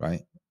thing,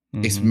 right?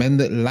 It's men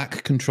that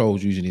lack control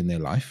usually in their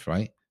life,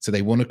 right? So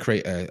they want to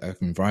create an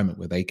environment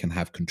where they can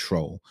have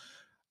control.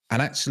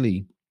 And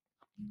actually,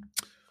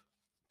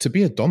 to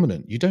be a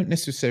dominant, you don't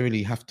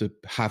necessarily have to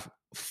have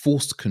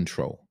forced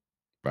control,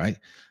 right?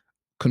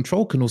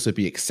 Control can also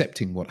be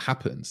accepting what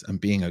happens and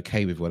being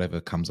okay with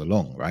whatever comes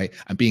along, right?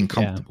 And being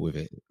comfortable with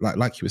it,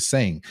 like you were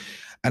saying.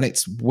 And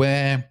it's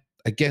where,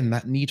 again,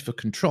 that need for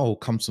control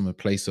comes from a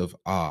place of,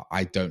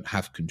 I don't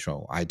have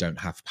control, I don't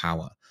have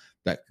power.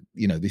 That,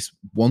 this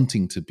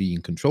wanting to be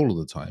in control all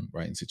the time,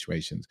 right, in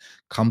situations,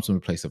 comes from a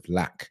place of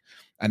lack.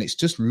 And it's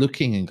just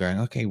looking and going,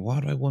 okay,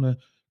 why do I want to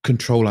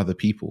control other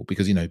people?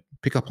 Because,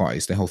 pickup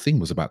artists, their whole thing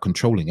was about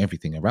controlling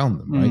everything around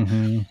them,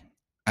 right?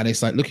 And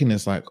it's like looking,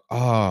 it's like,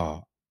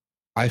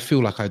 I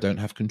feel like I don't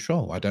have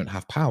control, I don't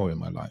have power in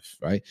my life,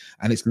 right?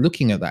 And it's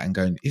looking at that and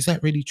going, is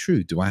that really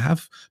true? Do I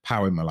have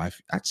power in my life?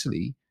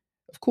 Actually,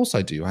 of course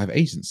I do. I have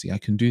agency. I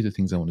can do the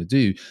things I want to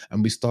do.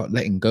 And we start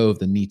letting go of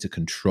the need to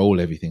control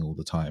everything all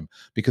the time,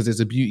 because there's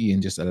a beauty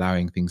in just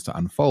allowing things to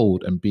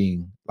unfold and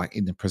being like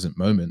in the present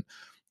moment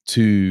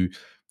to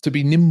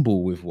be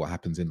nimble with what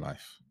happens in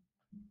life.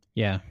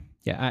 Yeah.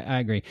 Yeah, I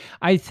agree.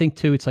 I think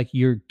too, it's like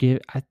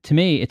to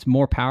me, it's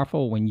more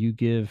powerful when you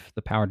give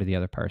the power to the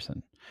other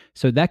person.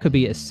 So that could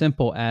be as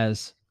simple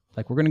as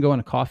like, we're going to go on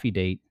a coffee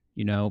date,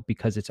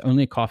 because it's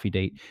only a coffee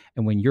date.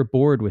 And when you're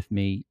bored with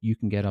me, you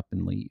can get up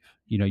and leave.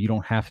 You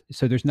don't have,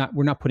 so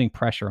we're not putting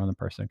pressure on the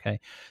person. Okay.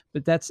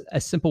 But that's a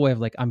simple way of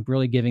like, I'm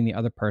really giving the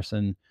other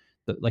person,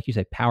 like you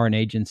say, power and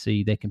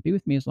agency. They can be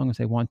with me as long as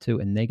they want to,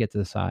 and they get to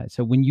decide.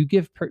 So when you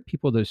give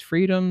people those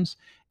freedoms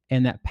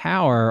and that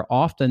power,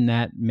 often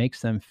that makes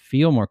them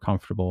feel more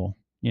comfortable,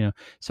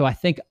 So I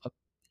think,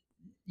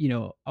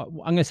 I'm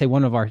going to say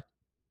one of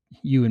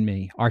you and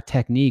me, our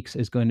techniques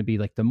is going to be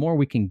like, the more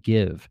we can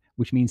give,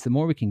 which means the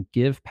more we can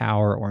give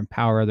power or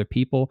empower other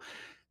people,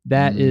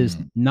 that is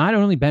not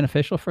only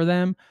beneficial for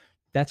them,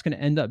 that's going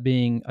to end up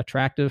being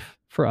attractive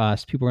for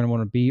us. People are going to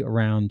want to be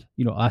around,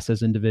 us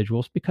as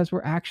individuals, because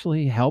we're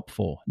actually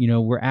helpful.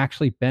 We're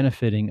actually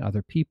benefiting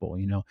other people,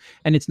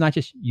 and it's not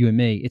just you and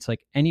me. It's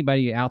like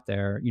anybody out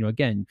there,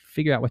 again,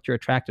 figure out what your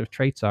attractive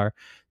traits are,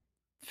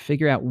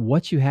 figure out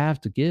what you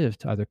have to give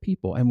to other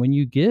people. And when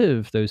you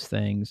give those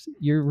things,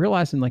 you're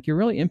realizing like you're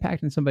really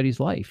impacting somebody's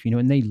life,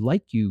 and they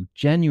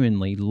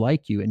genuinely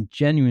like you and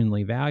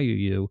genuinely value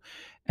you.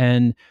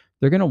 And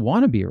they're going to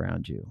want to be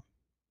around you.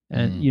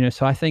 And,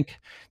 so I think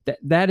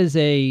that is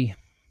I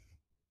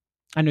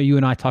know you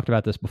and I talked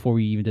about this before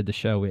we even did the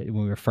show, when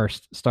we were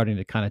first starting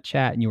to kind of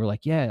chat, and you were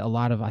like, yeah, a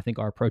lot of, I think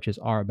our approaches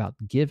are about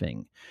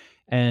giving.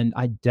 And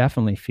I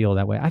definitely feel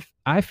that way.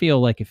 I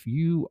feel like if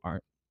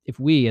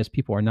we as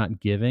people are not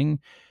giving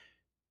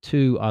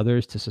to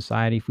others, to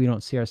society, if we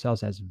don't see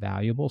ourselves as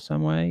valuable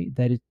some way,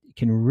 that it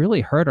can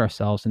really hurt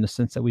ourselves in the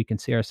sense that we can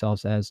see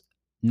ourselves as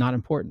not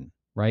important,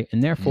 right?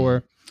 And Mm,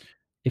 therefore,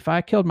 if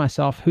I killed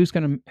myself, who's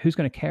gonna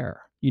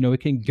care?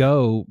 It can yeah.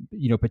 go,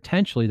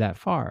 potentially that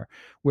far.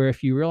 Where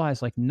if you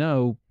realize, like,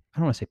 no, I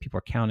don't want to say people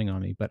are counting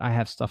on me, but I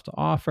have stuff to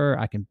offer.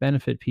 I can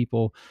benefit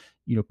people.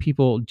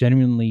 People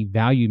genuinely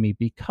value me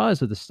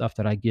because of the stuff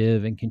that I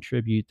give and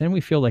contribute. Then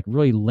we feel like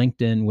really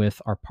linked in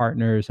with our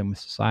partners and with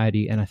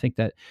society. And I think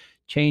that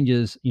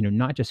changes,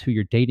 not just who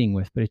you're dating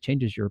with, but it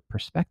changes your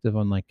perspective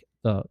on like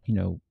the,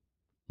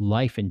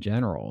 life in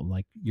general,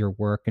 like your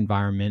work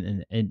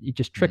environment, and it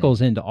just Mm,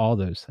 trickles into all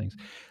those things.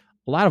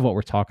 A lot of what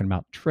we're talking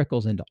about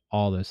trickles into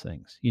all those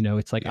things.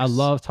 It's like I yes.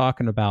 love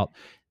talking about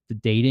the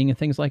dating and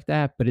things like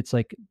that, but it's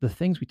like the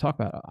things we talk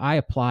about, I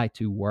apply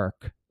to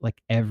work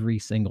like every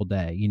single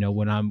day.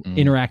 When I'm Mm,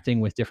 interacting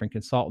with different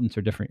consultants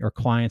or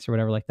clients or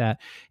whatever like that,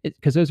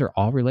 because those are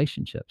all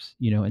relationships,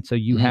 and so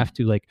you mm. have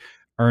to like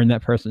earn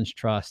that person's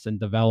trust and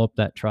develop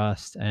that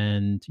trust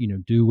and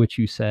do what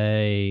you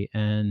say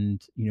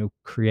and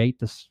create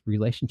this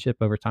relationship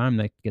over time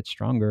that gets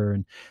stronger.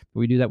 And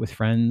we do that with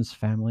friends,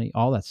 family,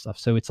 all that stuff.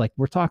 So it's like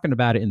we're talking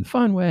about it in the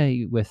fun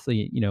way with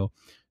the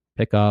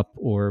pickup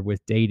or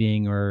with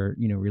dating or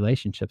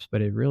relationships,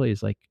 but it really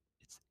is like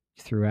it's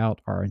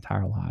throughout our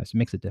entire lives. It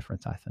makes a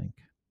difference, I think.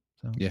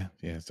 So Yeah,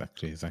 yeah,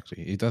 exactly,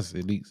 exactly. It does.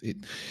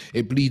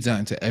 It bleeds out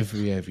into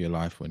every area of your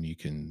life when you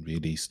can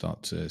really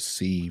start to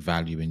see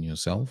value in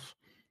yourself,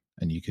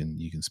 and you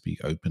can speak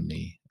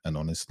openly and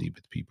honestly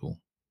with people.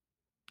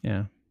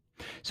 yeah.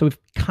 So we've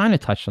kind of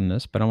touched on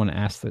this, but I want to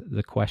ask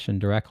the question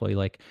directly.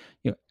 Like,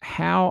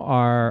 how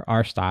are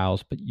our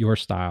styles, but your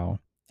style,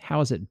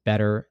 how is it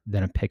better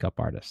than a pickup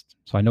artist?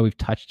 So I know we've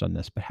touched on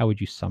this, but how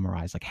would you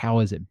summarize? Like, how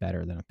is it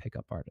better than a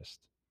pickup artist?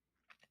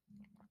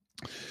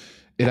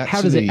 It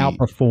How does it actually,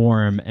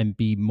 outperform and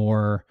be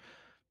more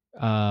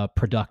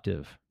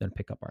productive than a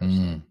pickup artist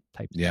mm,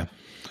 type yeah. stuff?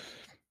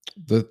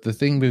 The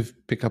thing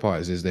with pickup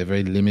artists is they're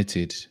very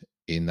limited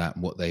in that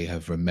what they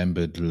have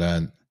remembered,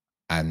 learned,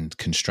 and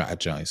can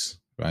strategize.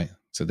 Right.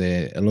 So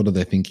they a lot of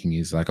their thinking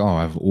is like, oh,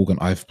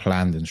 I've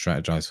planned and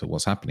strategized for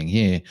what's happening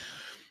here.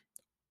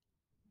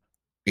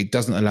 It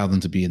doesn't allow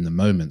them to be in the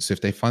moment. So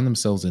if they find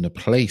themselves in a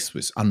place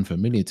which is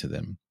unfamiliar to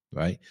them,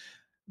 right,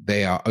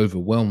 they are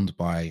overwhelmed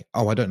by,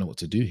 oh, I don't know what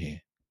to do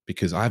here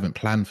because I haven't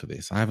planned for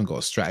this. I haven't got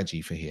a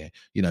strategy for here.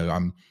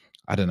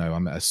 I don't know,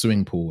 I'm at a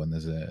swimming pool and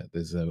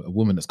there's a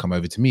woman that's come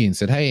over to me and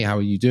said, hey, how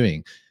are you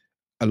doing?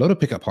 A lot of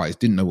pickup artists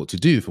didn't know what to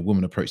do if a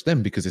woman approached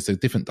them because it's a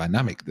different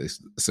dynamic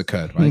that's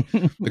occurred, right?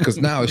 Because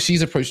now if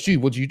she's approached you,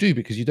 what do you do?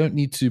 Because you don't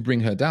need to bring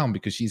her down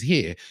because she's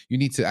here. You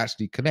need to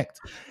actually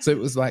connect. So it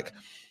was like,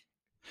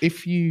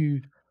 if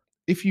you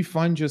if you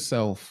find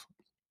yourself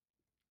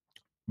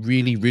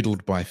really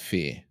riddled by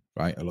fear,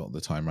 right, a lot of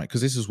the time, right,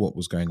 because this is what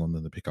was going on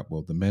in the pickup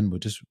world. The men were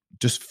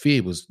just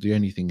fear was the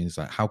only thing. Is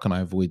like, how can I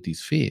avoid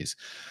these fears?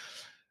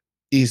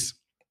 Is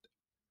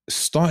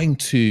starting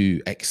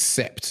to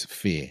accept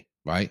fear,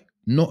 right,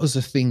 not as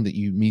a thing that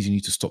you means you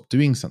need to stop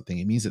doing something.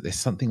 It means that there's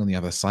something on the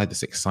other side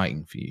that's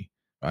exciting for you,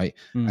 right?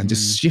 And Hmm.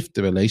 just shift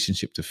the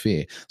relationship to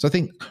fear. So I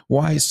think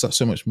why it's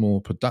so much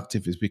more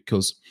productive is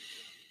because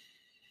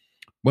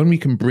when we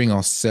can bring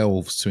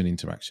ourselves to an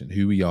interaction,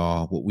 who we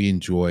are, what we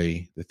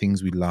enjoy, the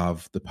things we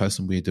love, the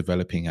person we're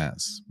developing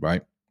as,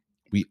 right?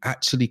 We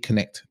actually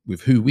connect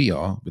with who we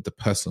are with the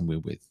person we're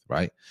with,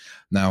 right?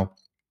 Now,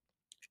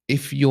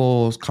 if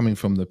you're coming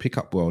from the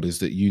pickup world, is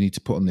that you need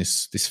to put on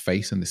this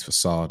face and this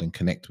facade and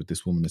connect with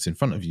this woman that's in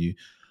front of you,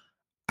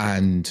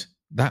 and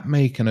that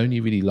can only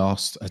really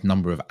last a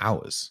number of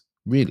hours.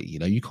 Really,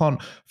 you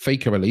can't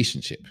fake a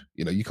relationship.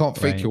 You can't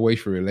fake Right. your way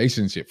for a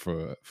relationship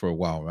for a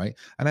while, right?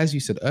 And as you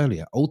said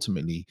earlier,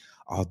 ultimately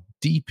our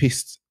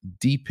deepest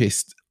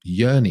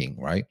yearning,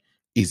 right,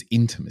 is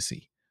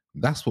intimacy.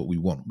 That's what we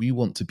want. We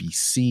want to be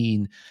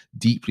seen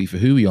deeply for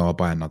who we are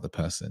by another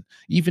person.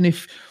 Even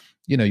if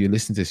you're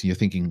listening to this and you're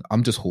thinking,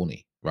 I'm just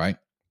horny, right?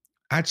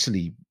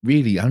 Actually,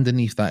 really,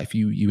 underneath that, if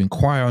you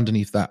inquire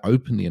underneath that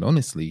openly and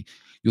honestly,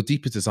 your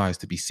deepest desire is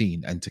to be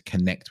seen and to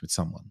connect with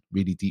someone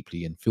really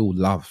deeply and feel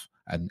love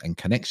and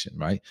connection,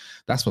 right?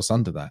 That's what's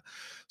under that.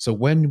 So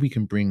when we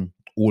can bring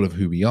all of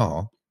who we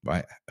are,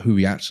 right, who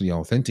we actually are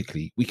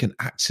authentically, we can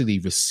actually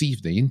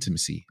receive the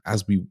intimacy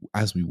as we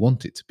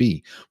want it to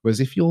be. Whereas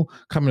if you're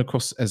coming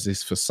across as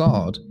this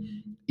facade,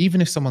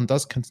 even if someone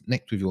does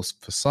connect with your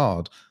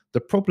facade, the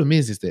problem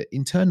is that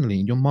internally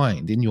in your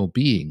mind, in your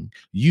being,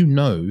 you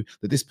know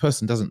that this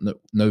person doesn't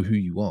know who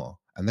you are,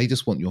 and they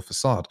just want your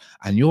facade,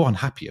 and you're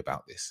unhappy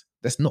about this.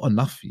 That's not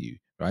enough for you,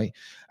 right?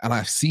 And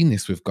I've seen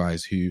this with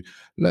guys who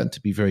learned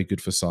to be very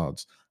good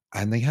facades,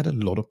 and they had a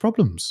lot of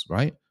problems,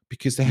 right?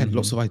 Because they had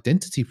lots Hmm. of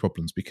identity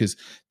problems because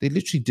they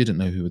literally didn't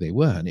know who they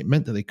were, and it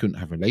meant that they couldn't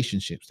have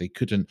relationships. They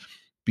couldn't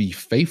be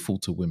faithful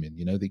to women.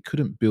 They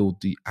couldn't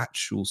build the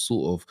actual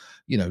sort of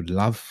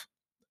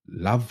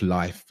love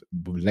life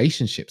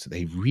relationships that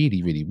they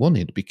really really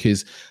wanted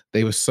because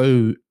they were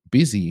so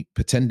busy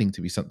pretending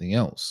to be something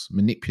else,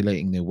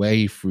 manipulating their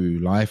way through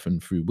life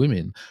and through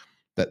women,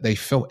 that they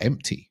felt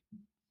empty.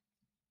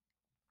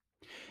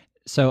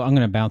 So I'm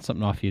going to bounce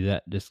something off you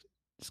that just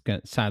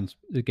sounds,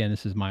 again,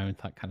 this is my own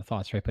kind of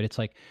thoughts, right? But it's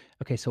like,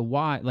 okay, so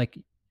why, like,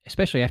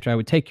 especially after I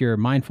would take your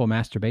mindful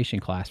masturbation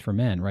class for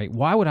men, right?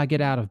 Why would I get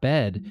out of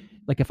bed?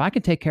 Like, if I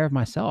can take care of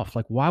myself,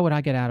 like, why would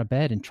I get out of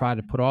bed and try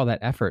to put all that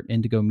effort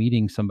into go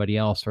meeting somebody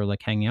else or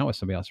like hanging out with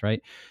somebody else,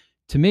 right?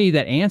 To me,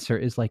 that answer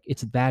is like,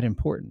 it's that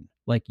important.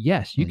 Like,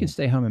 yes, you can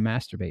stay home and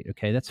masturbate.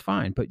 Okay, that's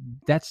fine. But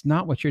that's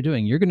not what you're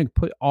doing. You're going to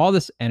put all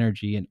this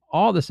energy and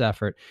all this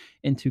effort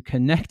into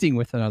connecting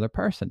with another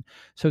person.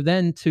 So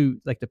then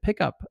to like the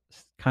pickup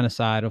kind of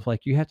side of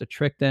like, you have to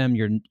trick them.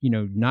 You're,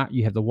 not,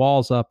 you have the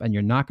walls up and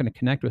you're not going to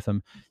connect with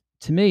them.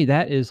 To me,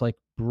 that is like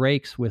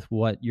breaks with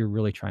what you're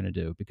really trying to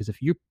do. Because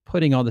if you're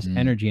putting all this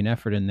energy and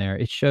effort in there,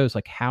 it shows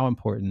like how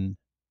important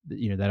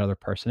that other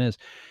person is.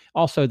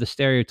 Also, the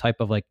stereotype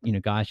of like,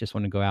 guys just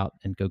want to go out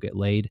and go get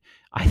laid,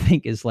 I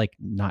think is like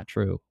not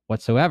true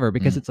whatsoever,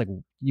 because it's like,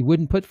 you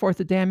wouldn't put forth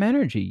the damn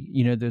energy.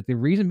 The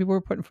reason people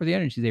are putting forth the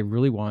energy, they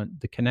really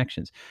want the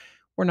connections.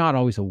 We're not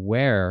always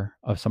aware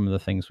of some of the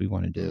things we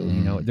want to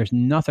do. There's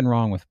nothing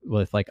wrong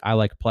with like, I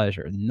like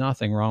pleasure,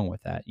 nothing wrong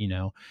with that,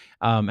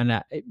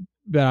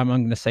 but I'm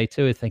going to say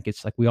too, I think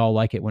it's like, we all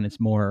like it when it's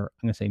more,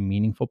 I'm going to say,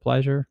 meaningful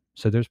pleasure.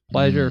 So there's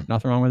pleasure,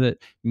 nothing wrong with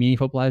it.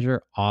 Meaningful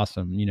pleasure,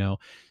 awesome.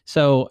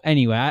 So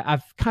anyway,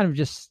 I've kind of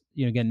just,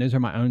 again, those are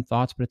my own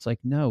thoughts, but it's like,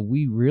 no,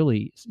 we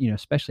really,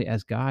 especially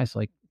as guys,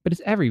 like, but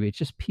it's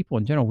just people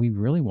in general. We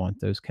really want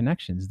those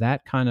connections,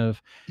 that kind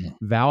of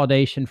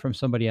validation from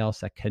somebody else,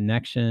 that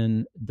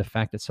connection, the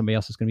fact that somebody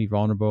else is going to be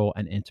vulnerable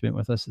and intimate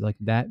with us, like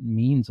that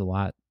means a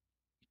lot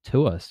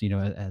to us,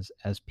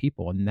 as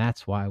people. And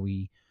that's why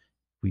we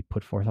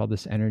put forth all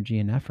this energy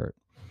and effort.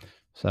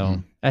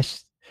 So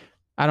that's,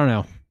 I don't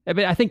know. But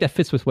I think that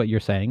fits with what you're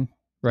saying,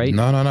 right?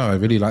 No. I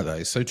really like that.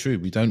 It's so true.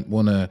 We don't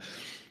want to,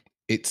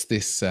 it's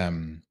this,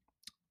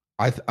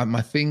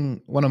 my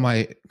thing, one of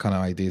my kind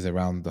of ideas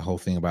around the whole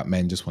thing about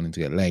men just wanting to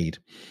get laid,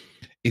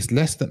 it's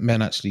less that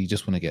men actually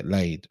just want to get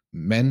laid.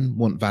 Men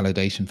want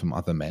validation from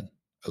other men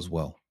as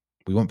well.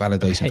 We want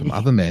validation from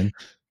other men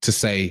to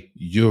say,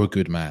 you're a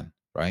good man,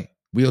 right?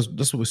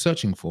 That's what we're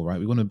searching for, right?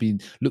 We want to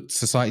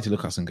society to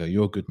look at us and go,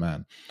 you're a good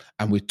man.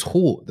 And we're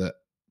taught that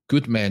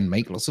good men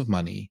make lots of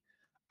money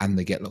and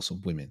they get lots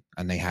of women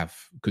and they have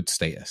good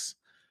status.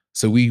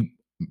 So we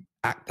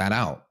act that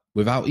out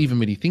without even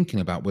really thinking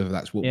about whether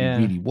that's what we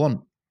really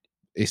want.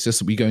 It's just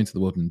that we go into the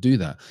world and do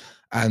that.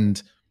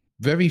 And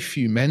very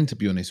few men, to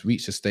be honest,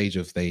 reach the stage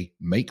of they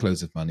make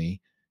loads of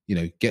money,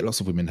 get lots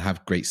of women,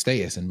 have great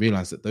status, and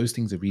realize that those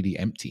things are really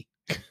empty.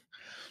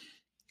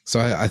 So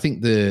I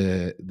think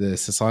the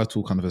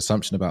societal kind of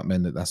assumption about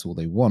men that that's all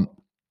they want,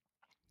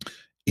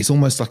 it's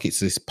almost like it's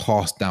this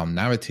passed down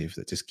narrative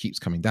that just keeps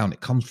coming down. It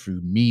comes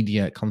through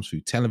media, it comes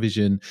through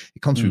television,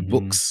 it comes through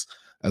books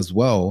as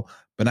well.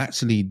 But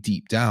actually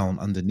deep down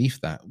underneath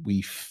that,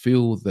 we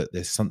feel that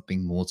there's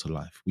something more to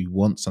life. We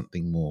want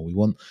something more. We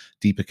want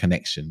deeper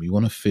connection. We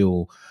want to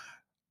feel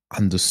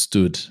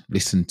understood,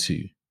 listened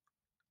to,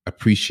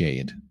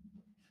 appreciated.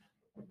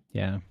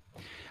 Yeah.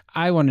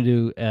 I want to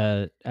do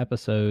an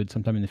episode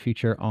sometime in the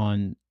future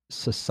on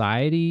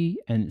society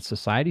and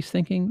society's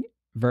thinking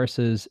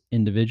versus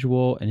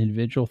individual and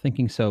individual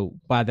thinking. So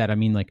by that, I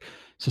mean like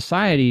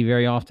society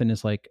very often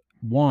is like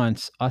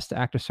wants us to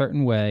act a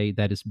certain way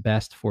that is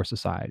best for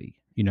society.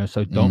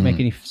 So don't make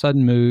any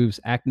sudden moves,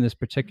 act in this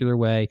particular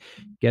way,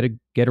 get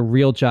a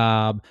real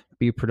job,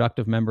 be a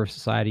productive member of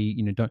society.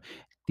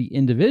 The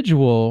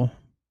individual,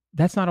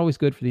 that's not always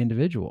good for the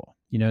individual.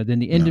 Then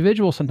the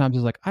individual sometimes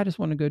is like, I just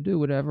want to go do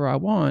whatever I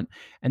want.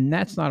 And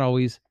that's not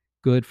always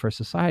good for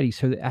society.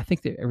 So I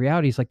think the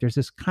reality is like, there's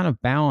this kind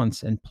of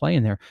balance and play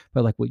in there.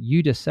 But like what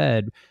you just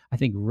said, I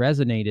think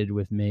resonated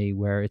with me,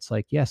 where it's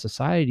like, yeah,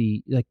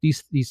 society, like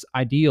these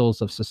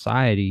ideals of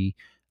society,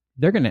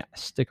 they're going to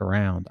stick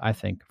around, I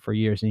think, for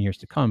years and years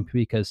to come,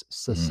 because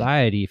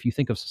society, if you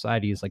think of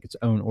society as like its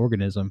own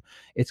organism,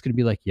 it's going to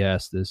be like,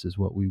 yes, this is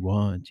what we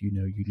want. You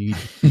need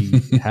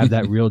to have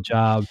that real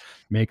job,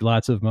 make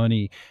lots of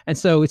money. And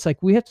so it's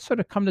like, we have to sort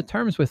of come to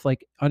terms with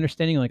like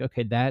understanding like,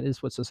 okay, that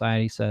is what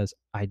society says.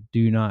 I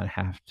do not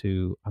have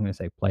to, I'm going to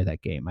say, play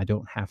that game. I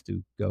don't have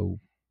to go,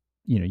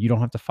 you don't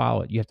have to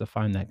follow it. You have to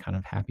find that kind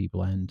of happy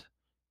blend,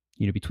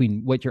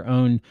 between what your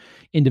own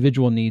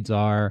individual needs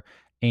are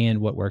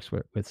and what works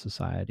with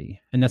society.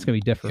 And that's going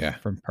to be different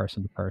from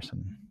person to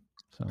person.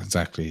 So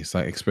exactly. It's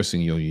like expressing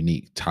your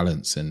unique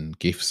talents and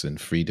gifts and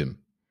freedom.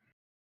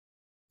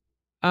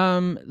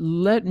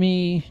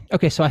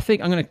 Okay, so I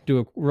think I'm going to do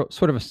a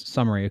sort of a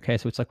summary. Okay.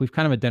 So it's like, we've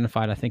kind of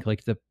identified, I think,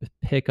 like the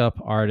pickup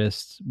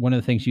artists. One of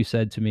the things you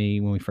said to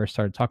me when we first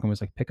started talking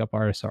was like, pickup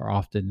artists are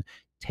often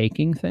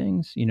taking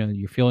things,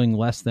 you're feeling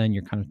less than,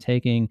 you're kind of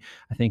taking.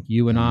 I think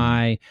you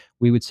and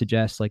we would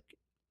suggest like,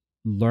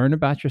 learn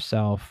about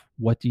yourself.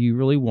 What do you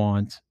really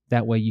want?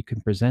 That way you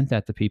can present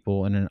that to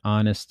people in an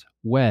honest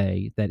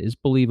way that is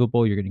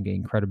believable. You're going to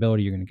gain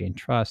credibility. You're going to gain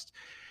trust.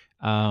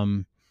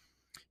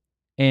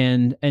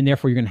 and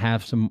therefore you're going to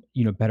have some,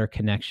 better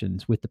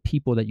connections with the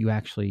people that you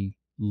actually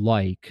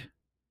like,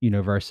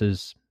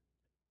 versus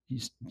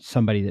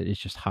somebody that is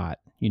just hot,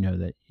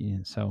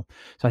 so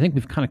I think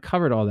we've kind of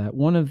covered all that.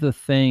 One of the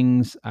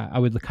things I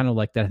would kind of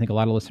like that I think a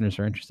lot of listeners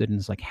are interested in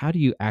is like, how do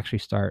you actually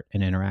start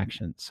an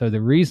interaction? So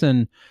the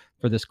reason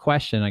for this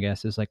question, I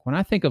guess, is like when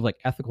I think of like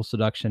ethical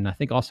seduction, I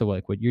think also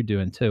like what you're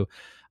doing too.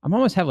 I'm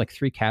almost have like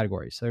three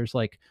categories. So there's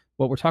like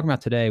what we're talking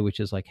about today, which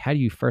is like, how do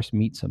you first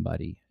meet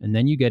somebody? And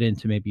then you get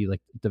into maybe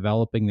like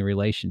developing the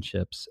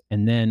relationships.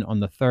 And then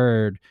on the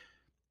third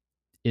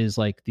is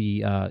like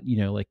the,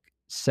 like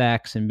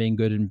sex and being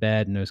good in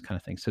bed and those kind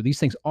of things. So these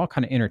things all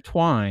kind of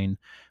intertwine.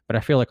 But I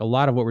feel like a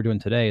lot of what we're doing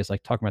today is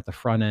like talking about the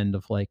front end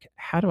of like,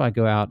 how do I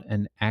go out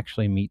and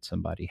actually meet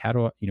somebody? How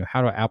do I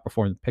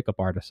outperform the pickup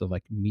artists of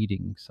like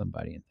meeting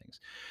somebody and things?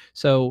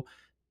 So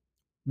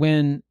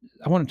when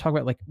I want to talk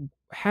about like,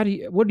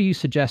 what do you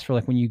suggest for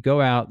like when you go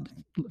out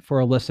for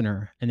a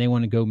listener and they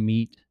want to go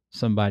meet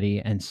somebody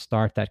and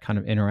start that kind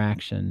of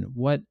interaction?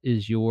 What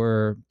is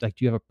your, like,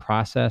 do you have a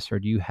process or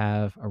do you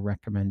have a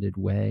recommended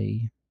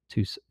way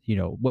to,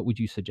 what would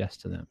you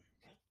suggest to them?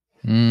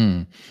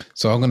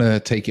 So I'm going to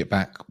take it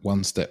back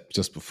one step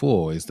just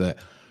before, is that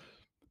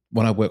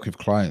when I work with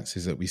clients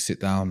is that we sit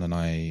down and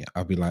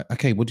I'll be like,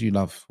 okay, what do you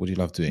love? What do you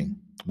love doing?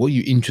 What are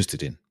you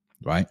interested in?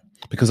 Right?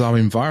 Because our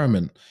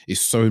environment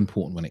is so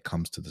important when it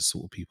comes to the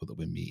sort of people that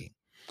we're meeting.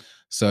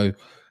 So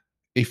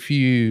if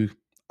you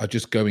are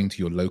just going to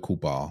your local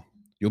bar,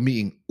 you're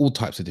meeting all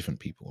types of different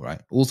people, right?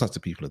 All types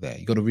of people are there.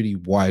 You've got a really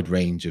wide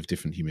range of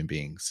different human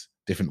beings,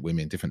 different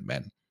women, different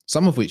men,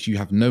 some of which you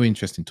have no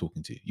interest in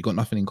talking to. You've got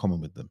nothing in common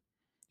with them.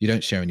 You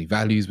don't share any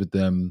values with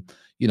them,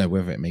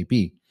 wherever it may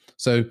be.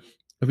 So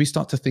if we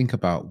start to think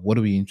about what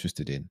are we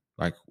interested in,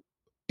 like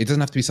it doesn't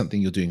have to be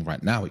something you're doing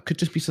right now. It could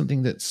just be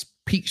something that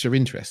piques your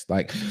interest.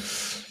 Like,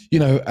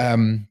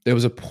 there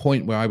was a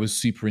point where I was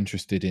super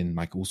interested in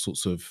like all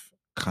sorts of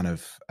kind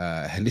of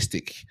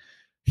holistic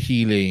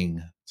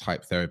healing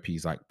type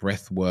therapies, like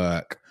breath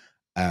work,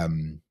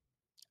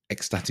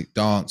 ecstatic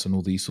dance, and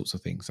all these sorts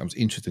of things. I was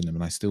interested in them,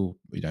 and I still,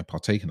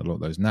 partake in a lot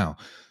of those now.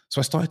 So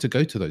I started to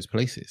go to those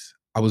places.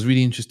 I was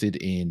really interested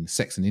in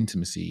sex and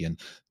intimacy and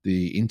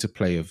the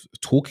interplay of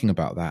talking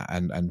about that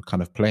and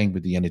kind of playing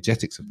with the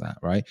energetics of that,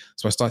 right?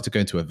 So I started to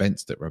go into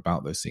events that were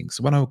about those things.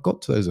 So when I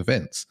got to those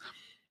events,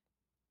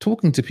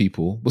 talking to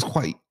people was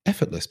quite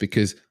effortless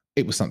because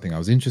it was something I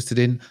was interested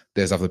in.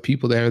 There's other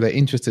people there they're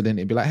interested in.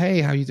 It'd be like,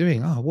 hey, how are you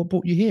doing? Oh, what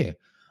brought you here?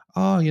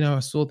 Oh, I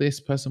saw this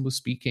person was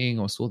speaking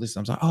or saw this. I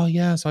was like, oh,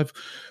 yeah. So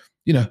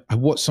I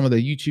watched some of their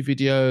YouTube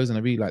videos and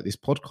I really like this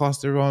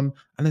podcast they're on.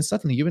 And then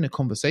suddenly you're in a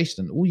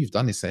conversation and all you've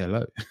done is say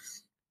hello.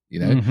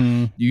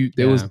 Mm-hmm.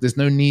 There's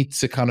no need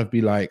to kind of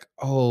be like,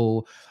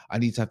 oh, I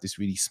need to have this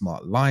really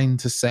smart line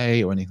to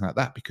say or anything like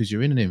that, because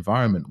you're in an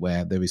environment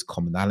where there is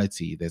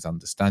commonality, there's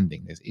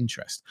understanding, there's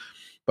interest.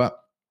 But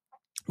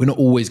we're not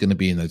always going to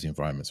be in those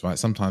environments, right?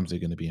 Sometimes they're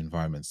going to be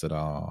environments that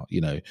are,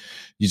 you're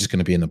just going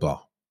to be in the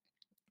bar,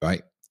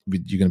 right?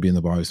 You're going to be in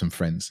the bar with some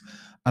friends.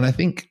 And I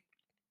think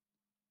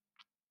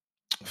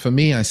for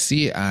me, I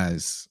see it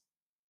as,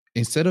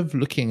 instead of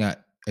looking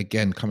at,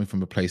 again, coming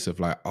from a place of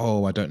like,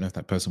 oh, I don't know if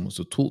that person wants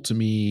to talk to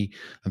me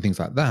and things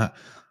like that,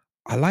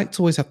 I like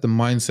to always have the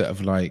mindset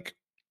of like,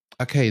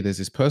 okay, there's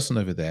this person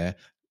over there.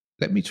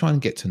 Let me try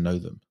and get to know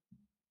them.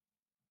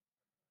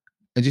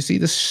 And you see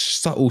the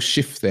subtle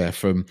shift there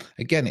from,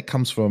 again, it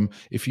comes from,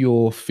 if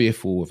you're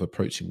fearful of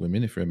approaching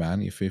women, if you're a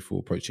man, you're fearful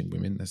of approaching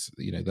women, that's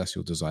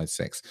your desired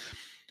sex.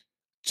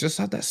 Just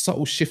had that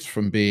subtle shift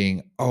from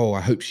being, oh,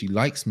 I hope she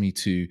likes me,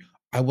 to,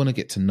 I want to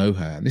get to know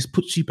her. And this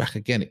puts you back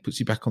again. It puts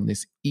you back on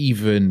this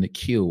even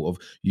keel of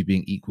you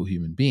being equal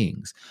human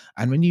beings.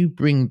 And when you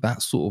bring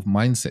that sort of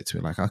mindset to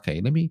it, like,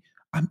 okay,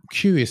 I'm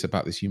curious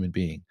about this human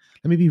being.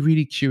 Let me be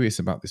really curious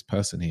about this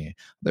person here.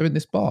 They're in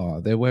this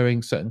bar. They're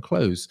wearing certain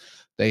clothes.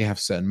 They have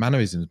certain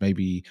mannerisms.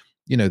 Maybe,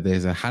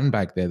 there's a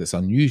handbag there that's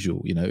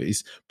unusual.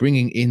 It's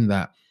bringing in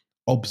that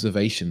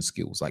observation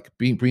skills, like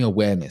bring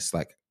awareness,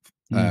 like,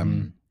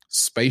 Mm-hmm.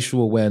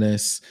 spatial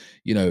awareness,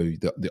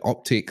 the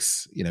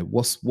optics,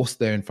 what's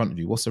there in front of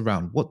you, what's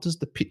around, what does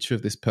the picture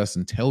of this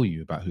person tell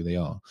you about who they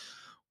are?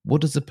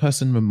 What does the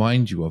person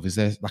remind you of? Is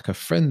there like a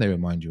friend they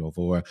remind you of,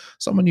 or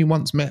someone you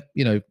once met,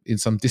 in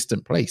some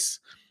distant place?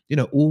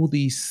 All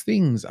these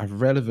things are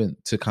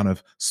relevant to kind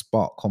of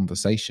spark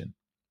conversation.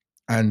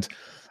 And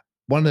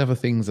one of the other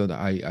things that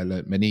I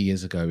learned many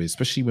years ago is,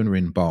 especially when we're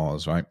in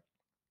bars, right?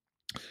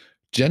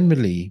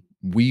 Generally,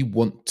 we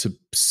want to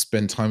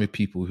spend time with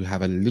people who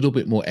have a little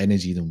bit more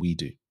energy than we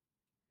do.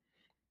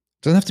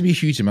 Doesn't have to be a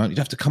huge amount. You'd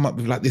have to come up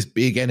with like this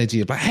big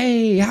energy of like,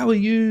 hey, how are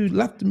you?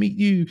 Love to meet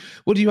you.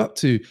 What are you up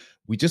to?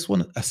 We just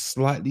want a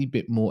slightly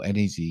bit more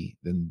energy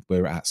than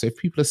where we're at. So if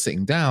people are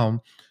sitting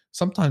down,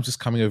 sometimes just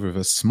coming over with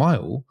a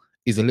smile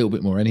is a little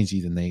bit more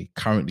energy than they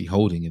currently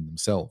holding in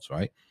themselves,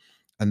 right?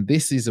 And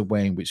this is a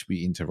way in which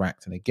we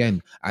interact. And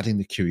again, adding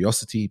the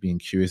curiosity, being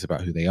curious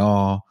about who they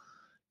are,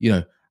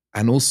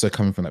 and also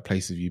coming from that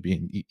place of you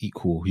being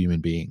equal human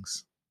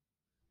beings.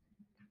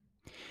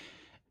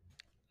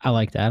 I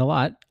like that a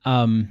lot.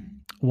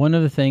 One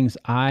of the things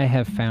I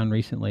have found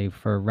recently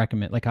for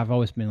recommend, like I've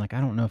always been like, I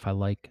don't know if I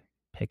like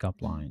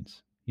pickup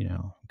lines,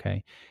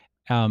 okay.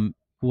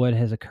 What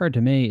has occurred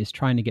to me is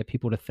trying to get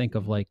people to think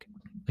of like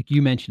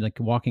you mentioned, like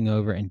walking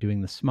over and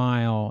doing the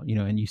smile,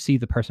 and you see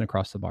the person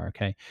across the bar.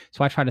 Okay.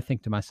 So I try to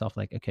think to myself,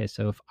 like, okay,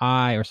 so if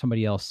I or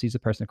somebody else sees a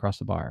person across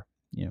the bar,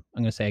 I'm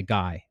going to say a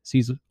guy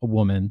sees a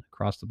woman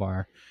across the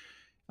bar.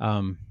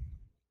 Um,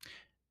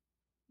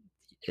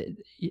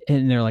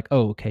 and they're like,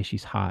 oh, okay,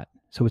 she's hot.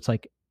 So it's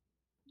like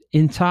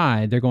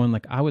inside they're going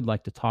like, I would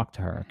like to talk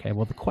to her. Okay.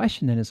 Well, the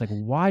question then is like,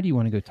 why do you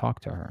want to go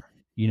talk to her?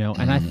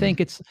 And I think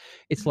it's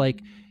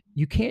like,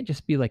 you can't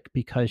just be like,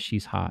 because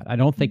she's hot.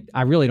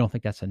 I really don't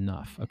think that's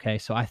enough. Okay.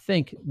 So I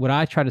think what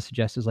I try to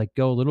suggest is like,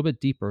 go a little bit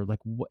deeper, like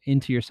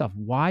into yourself.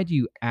 Why do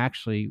you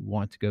actually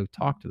want to go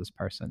talk to this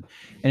person?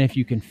 And if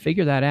you can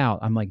figure that out,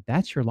 I'm like,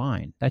 that's your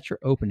line. That's your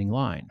opening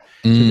line.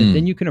 So that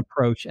then you can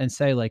approach and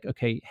say like,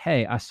 okay,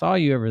 hey, I saw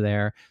you over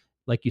there.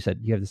 Like you said,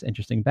 you have this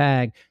interesting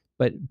bag.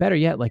 But better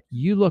yet, like,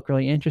 you look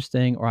really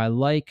interesting, or I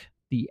like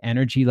the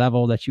energy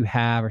level that you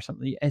have or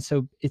something. And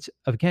so it's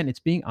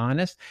being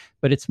honest,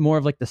 but it's more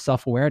of like the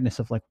self-awareness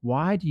of like,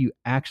 why do you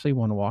actually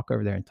want to walk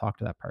over there and talk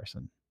to that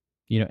person?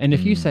 And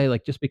if you say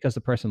like, just because the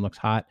person looks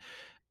hot,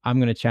 I'm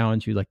going to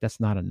challenge you, like, that's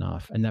not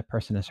enough. And that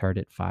person has heard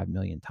it 5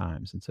 million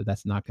times. And so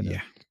that's not going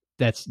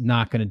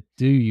to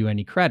do you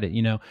any credit,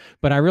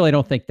 but I really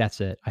don't think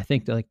that's it. I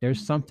think that like,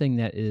 there's something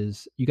that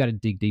is, you got to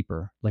dig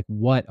deeper. Like,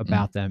 what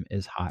about them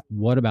is hot?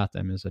 What about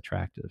them is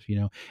attractive,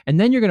 and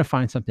then you're going to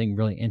find something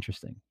really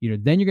interesting,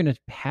 then you're going to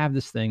have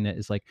this thing that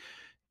is like,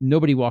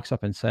 nobody walks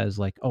up and says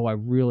like, oh, I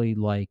really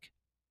like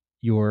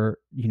your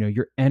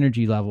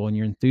energy level and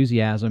your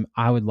enthusiasm.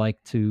 I would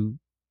like to,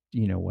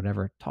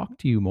 whatever, talk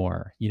to you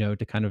more,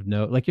 to kind of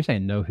know, like you're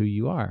saying, know who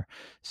you are.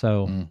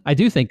 So I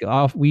do think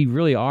we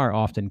really are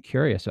often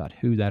curious about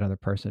who that other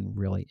person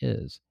really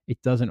is.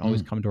 It doesn't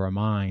always come to our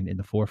mind in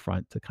the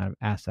forefront to kind of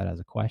ask that as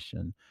a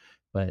question,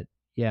 but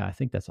yeah, I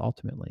think that's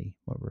ultimately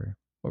what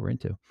we're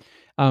into.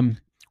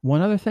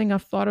 One other thing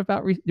I've thought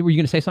about, were you going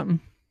to say something?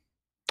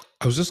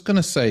 I was just going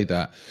to say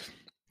that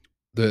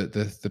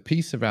the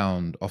piece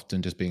around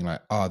often just being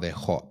like, they're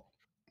hot.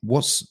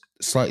 What's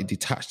slightly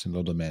detached in a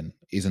lot of men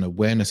is an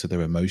awareness of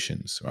their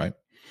emotions, right?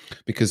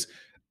 Because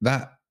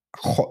that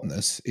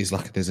hotness is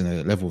like there's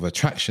a level of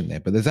attraction there,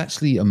 but there's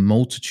actually a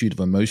multitude of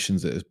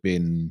emotions that have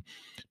been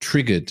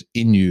triggered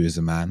in you as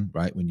a man,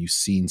 right? When you've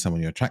seen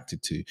someone you're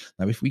attracted to.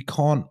 Now, if we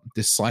can't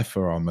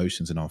decipher our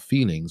emotions and our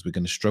feelings, we're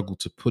going to struggle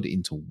to put it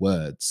into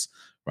words,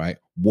 right?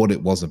 What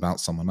it was about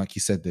someone. Like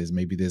you said, there's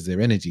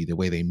their energy, the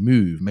way they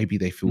move, maybe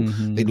they feel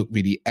they look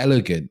really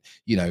elegant,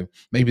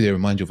 maybe they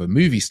remind you of a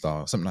movie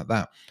star or something like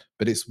that.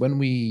 But it's when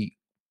we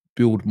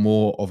build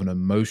more of an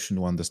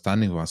emotional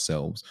understanding of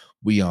ourselves,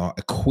 we are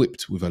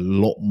equipped with a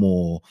lot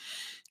more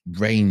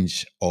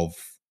range of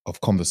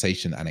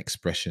conversation and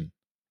expression.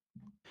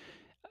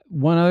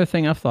 One other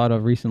thing I've thought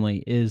of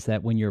recently is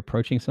that when you're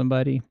approaching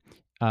somebody,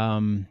 I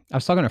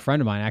was talking to a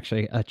friend of mine,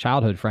 actually a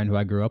childhood friend who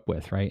I grew up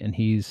with, right? And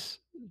he's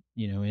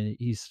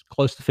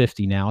close to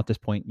 50 now at this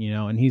point,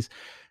 and he's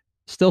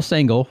still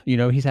single.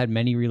 He's had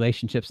many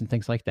relationships and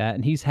things like that,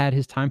 and he's had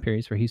his time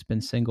periods where he's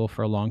been single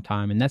for a long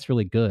time, and that's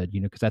really good,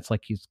 because that's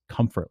like his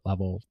comfort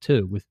level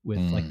too, with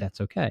like,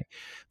 that's okay.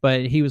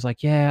 But he was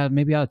like, yeah,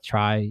 maybe I'll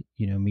try,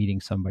 meeting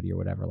somebody or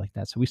whatever like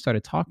that. So we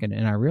started talking,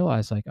 and I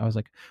realized, like, I was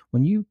like,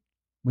 when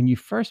you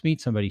first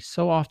meet somebody,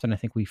 so often I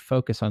think we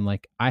focus on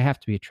like, I have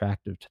to be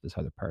attractive to this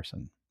other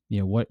person.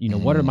 What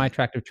are my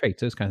attractive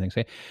traits? Those kind of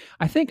things.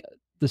 I think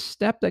the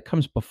step that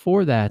comes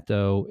before that,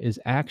 though, is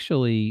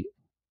actually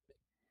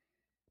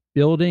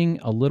building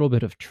a little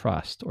bit of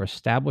trust, or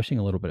establishing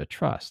a little bit of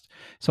trust.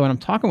 So when I'm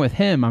talking with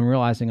him, I'm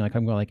realizing, like,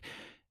 I'm going like,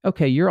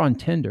 okay, you're on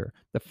Tinder.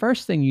 The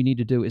first thing you need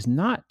to do is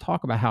not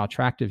talk about how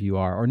attractive you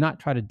are, or not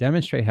try to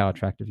demonstrate how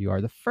attractive you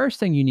are. The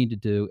first thing you need to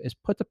do is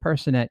put the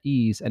person at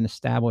ease and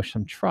establish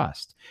some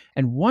trust.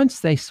 And once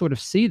they sort of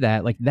see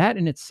that, like, that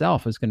in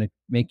itself is going to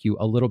make you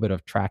a little bit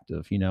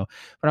attractive,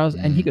 But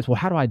and he goes, well,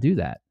 how do I do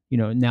that?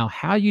 Now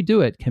how you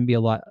do it can be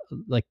a lot,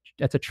 like,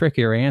 that's a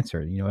trickier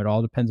answer. It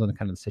all depends on the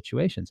kind of the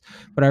situations.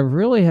 But I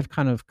really have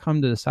kind of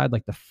come to decide,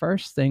 like, the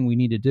first thing we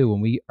need to do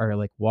when we are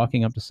like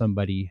walking up to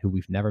somebody who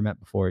we've never met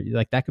before,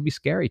 like, that could be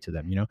scary to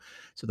them,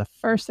 So the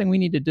first thing we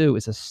need to do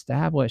is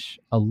establish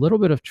a little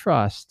bit of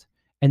trust.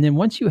 And then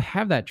once you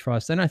have that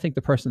trust, then I think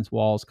the person's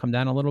walls come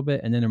down a little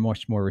bit, and then they're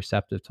much more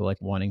receptive to like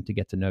wanting to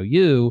get to know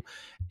you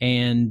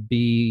and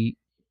be,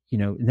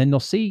 and then they'll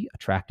see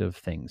attractive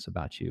things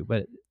about you.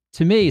 But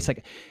to me, it's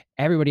like,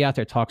 everybody out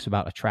there talks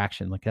about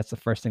attraction. Like, that's the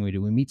first thing we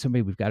do. We meet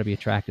somebody, we've got to be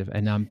attractive.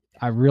 And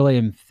I really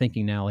am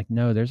thinking now, like,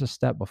 no, there's a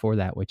step before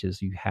that, which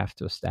is you have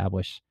to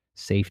establish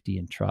safety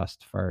and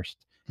trust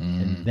first.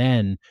 And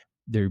then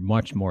they're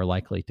much more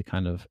likely to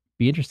kind of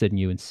be interested in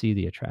you and see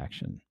the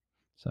attraction.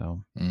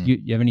 So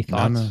you have any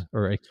thoughts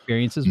or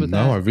experiences with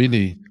that? No, I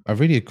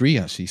really agree.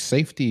 Actually,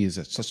 safety is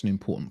such an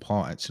important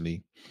part,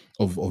 actually,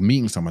 of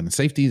meeting someone. And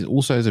safety is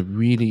also is a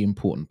really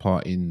important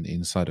part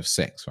inside of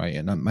sex, right?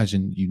 And I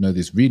imagine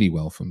this really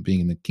well from being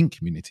in the kink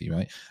community,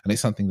 right? And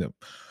it's something that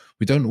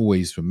we don't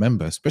always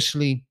remember,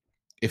 especially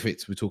if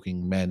we're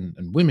talking men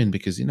and women,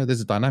 because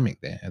there's a dynamic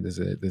there, and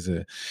there's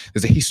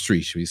a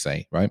history, should we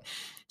say, right?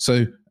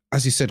 So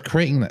as you said,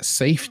 creating that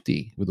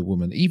safety with a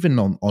woman, even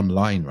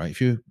online, right?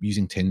 If you're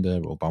using Tinder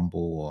or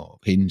Bumble or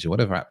Hinge or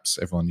whatever apps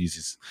everyone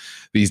uses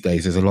these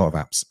days, there's a lot of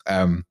apps.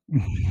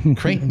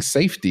 Creating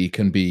safety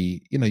can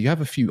be, you have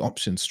a few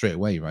options straight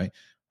away, right?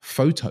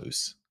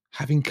 Photos,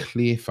 having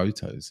clear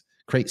photos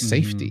creates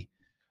safety.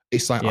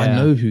 It's like, I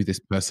know who this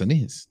person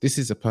is. This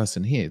is a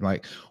person here.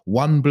 Like,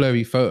 one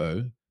blurry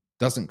photo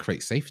doesn't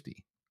create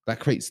safety. That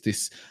creates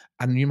this,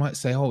 and you might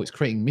say, oh, it's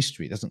creating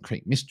mystery. It doesn't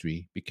create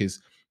mystery, because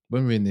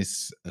when we're in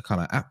this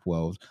kind of app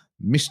world,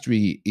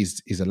 mystery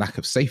is a lack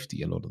of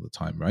safety a lot of the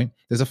time, right?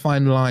 There's a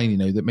fine line,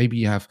 that maybe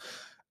you have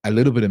a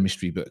little bit of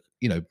mystery, but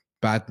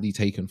badly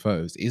taken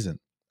photos isn't.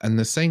 And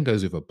the same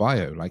goes with a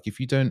bio. Like, if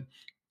you don't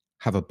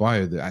have a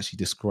bio that actually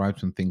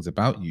describes some things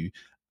about you,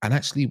 and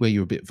actually where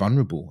you're a bit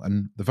vulnerable,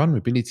 and the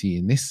vulnerability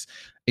in this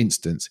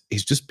instance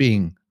is just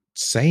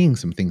saying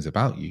some things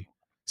about you,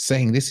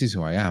 saying, this is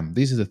who I am,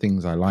 these are the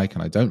things I like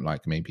and I don't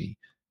like, maybe,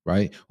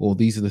 right? Or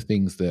these are the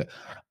things that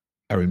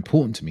are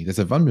important to me. There's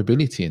a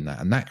vulnerability in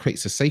that, and that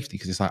creates a safety,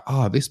 because it's like,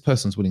 this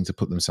person's willing to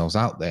put themselves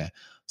out there,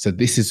 so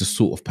this is the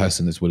sort of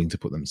person that's willing to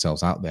put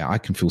themselves out there. I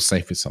can feel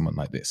safe with someone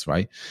like this,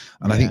 right?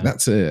 And I think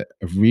that's a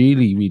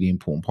really, really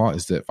important part,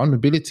 is that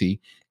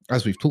vulnerability,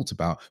 as we've talked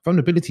about,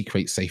 vulnerability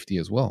creates safety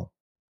as well.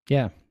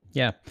 Yeah.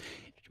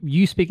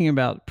 You speaking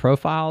about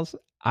profiles,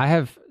 I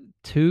have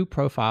two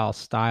profile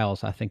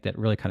styles, I think, that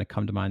really kind of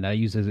come to mind that I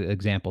use as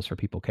examples for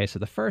people. Okay, so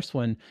the first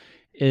one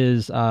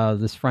is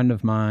this friend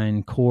of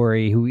mine,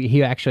 Corey, who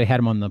he actually had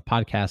him on the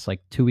podcast like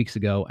 2 weeks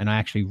ago, and I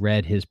actually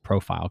read his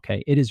profile.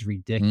 Okay, it is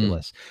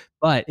ridiculous,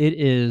 but it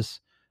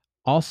is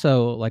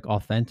also like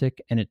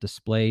authentic, and it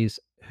displays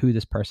who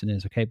this person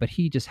is. Okay, but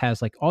he just has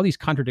like all these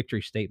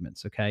contradictory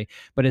statements. Okay,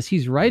 but as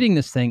he's writing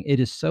this thing, it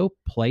is so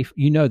playful.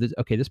 That,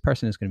 okay, this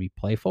person is going to be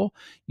playful.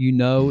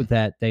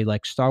 That they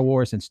like Star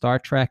Wars and Star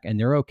Trek, and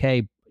they're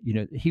okay.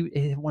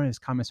 One of his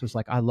comments was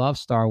like, I love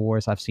Star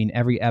Wars, I've seen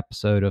every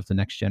episode of The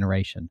Next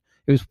Generation.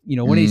 It was,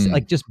 when he's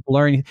like just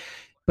blurring,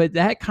 but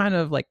that kind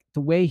of like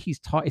the way he's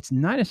taught, it's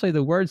not necessarily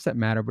the words that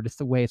matter, but it's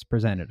the way it's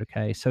presented.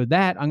 Okay, so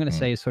that I'm going to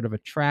say is sort of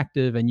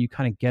attractive, and you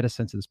kind of get a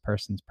sense of this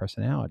person's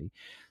personality.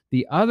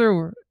 The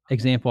other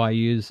example I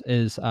use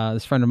is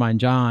this friend of mine,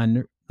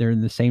 John. They're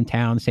in the same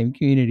town, same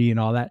community, and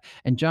all that.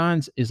 And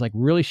John's is like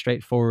really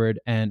straightforward,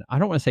 and I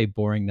don't want to say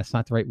boring, that's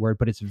not the right word,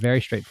 but it's very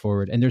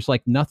straightforward. And there's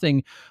like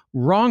nothing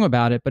wrong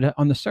about it, but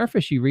on the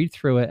surface, you read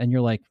through it and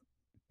you're like,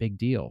 big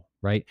deal,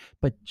 right?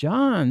 But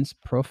John's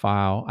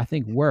profile, I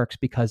think, works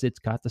because it's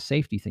got the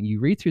safety thing. You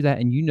read through that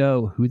and you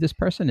know who this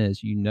person is.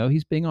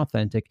 He's being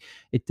authentic.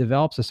 It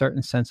develops a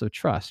certain sense of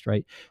trust,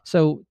 right?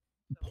 So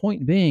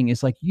point being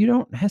is like, you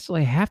don't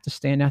necessarily have to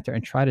stand out there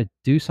and try to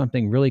do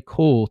something really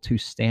cool to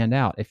stand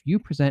out. If you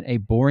present a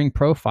boring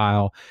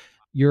profile,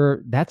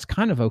 that's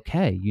kind of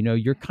okay.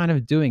 You're kind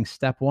of doing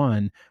step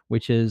one,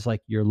 which is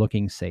like, you're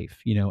looking safe,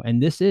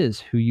 and this is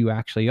who you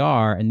actually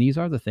are. And these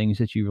are the things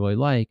that you really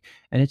like,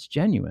 and it's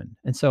genuine.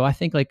 And so I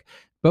think like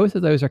both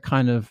of those are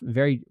kind of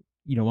very,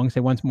 one can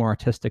say one's more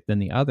artistic than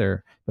the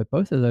other, but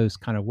both of those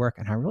kind of work.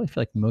 And I really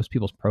feel like most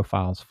people's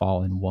profiles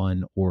fall in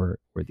one or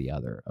the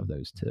other of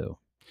those two.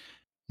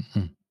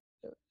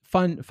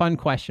 Fun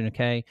question.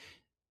 Okay.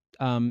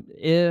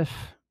 If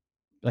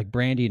like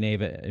Brandy and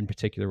Ava in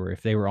particular,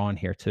 if they were on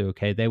here too,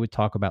 okay, they would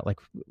talk about, like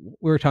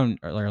we were talking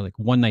earlier, like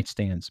one night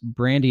stands.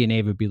 Brandy and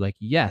Ava would be like,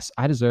 yes,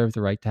 I deserve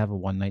the right to have a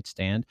one night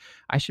stand.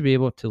 I should be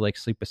able to like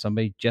sleep with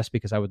somebody just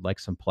because I would like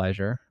some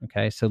pleasure.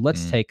 Okay. So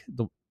let's take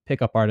the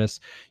pickup artists,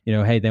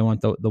 hey, they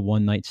want the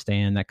one night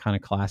stand, that kind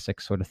of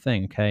classic sort of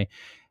thing. Okay.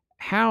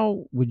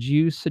 How would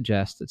you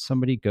suggest that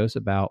somebody goes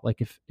about,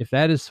 like, if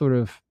that is sort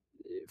of,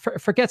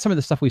 forget some of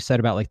the stuff we said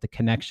about like the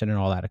connection and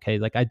all that. Okay.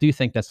 Like, I do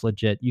think that's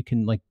legit. You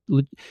can like,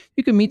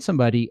 you can meet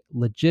somebody,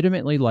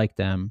 legitimately like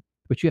them,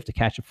 but you have to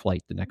catch a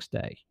flight the next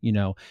day,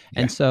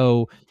 And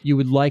so you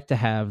would like to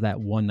have that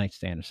one night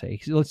stand,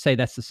 let's say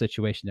that's the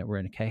situation that we're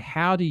in. Okay.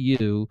 How do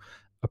you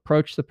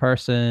approach the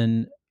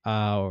person,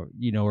 or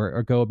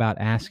go about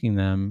asking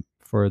them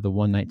for the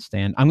one night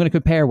stand? I'm going to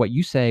compare what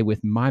you say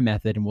with my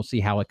method, and we'll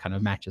see how it kind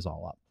of matches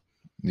all up.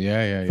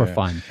 For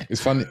fun.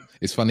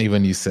 It's funny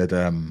when you said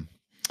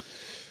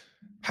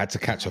had to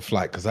catch a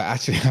flight, because that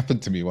actually happened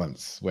to me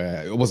once,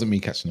 where it wasn't me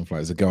catching a flight,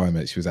 it was a girl I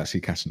met. She was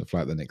actually catching a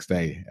flight the next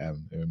day. It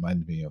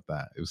reminded me of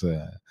that. It was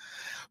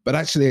but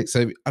actually,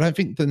 so I don't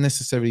think that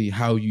necessarily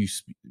how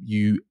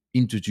you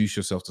introduce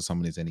yourself to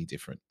someone is any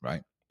different,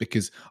 right?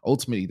 Because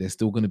ultimately there's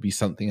still going to be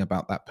something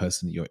about that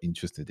person that you're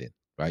interested in,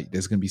 right?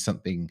 There's going to be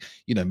something,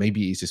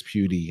 maybe it's just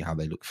purely how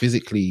they look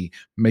physically.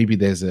 Maybe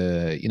there's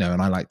and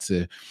I like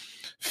to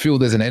feel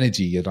there's an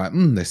energy. You're like,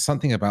 there's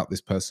something about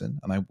this person,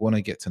 and I want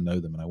to get to know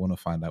them, and I want to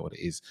find out what it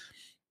is.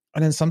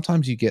 And then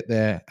sometimes you get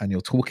there and you're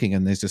talking,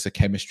 and there's just a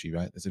chemistry,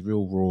 right? There's a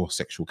real raw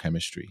sexual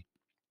chemistry.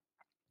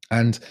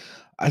 And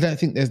I don't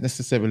think there's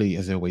necessarily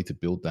as a way to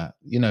build that,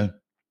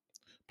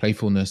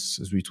 playfulness,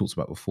 as we talked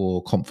about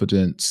before,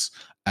 confidence,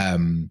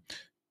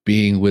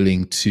 being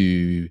willing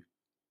to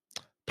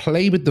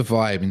play with the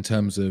vibe in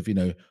terms of,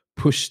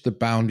 push the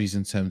boundaries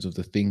in terms of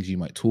the things you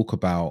might talk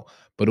about,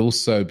 but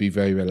also be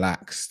very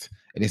relaxed.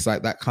 And it's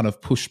like that kind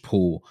of push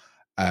pull.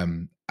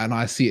 And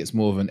I see it's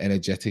more of an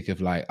energetic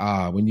of like,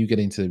 when you get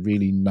into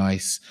really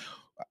nice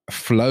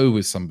flow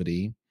with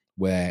somebody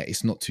where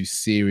it's not too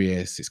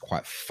serious, it's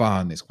quite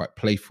fun, it's quite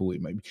playful.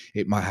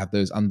 It might have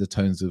those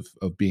undertones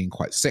of being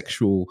quite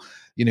sexual.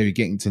 You're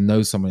getting to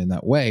know someone in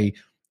that way,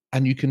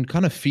 and you can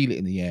kind of feel it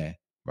in the air,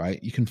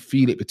 right? You can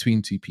feel it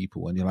between two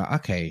people, and you're like,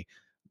 okay,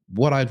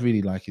 what I'd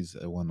really like is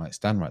a one night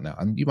stand right now.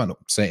 And you might not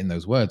say it in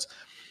those words,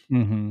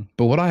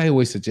 but what I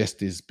always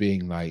suggest is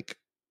being like,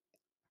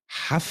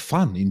 have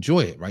fun,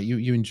 enjoy it, right?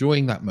 You're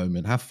enjoying that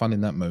moment, have fun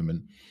in that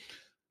moment.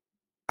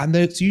 And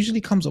there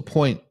usually comes a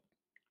point,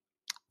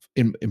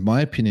 in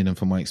my opinion and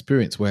from my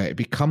experience, where it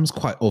becomes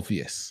quite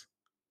obvious.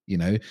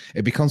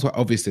 It becomes quite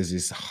obvious there's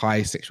this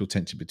high sexual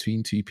tension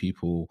between two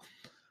people,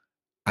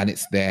 and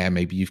it's there.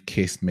 Maybe you've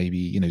kissed,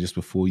 maybe, just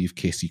before you've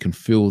kissed, you can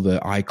feel the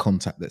eye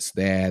contact that's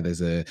there.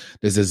 There's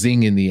a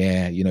zing in the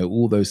air,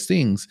 all those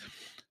things.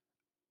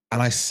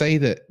 And I say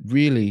that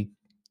really,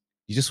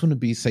 you just want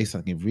to say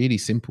something really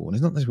simple. And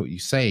it's not necessarily what you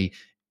say.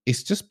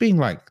 It's just being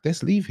like,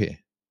 let's leave here.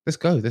 Let's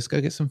go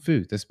get some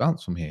food. Let's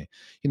bounce from here.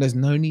 There's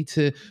no need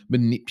to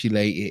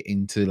manipulate it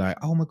into like,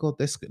 oh my God,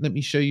 let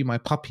me show you my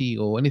puppy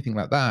or anything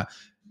like that.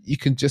 You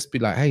can just be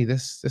like, hey,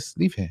 let's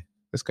leave here.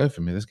 Let's go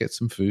from here. Let's get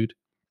some food.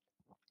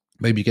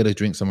 Maybe get a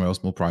drink somewhere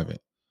else more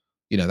private.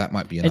 That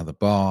might be another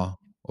bar,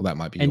 or that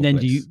might be and your then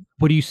place.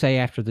 what do you say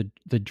after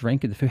the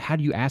drink and the food? How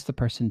do you ask the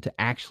person to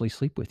actually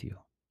sleep with you?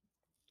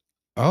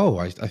 Oh,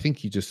 I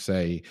think you just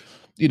say,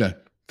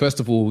 first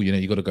of all,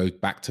 you got to go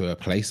back to a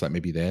place like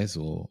maybe theirs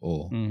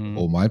or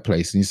my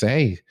place, and you say,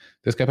 hey,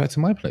 let's go back to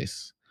my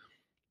place.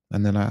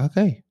 And they're like,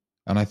 okay.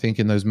 And I think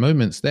in those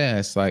moments there,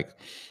 it's like,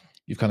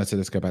 you've kind of said,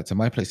 let's go back to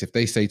my place. If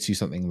they say to you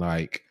something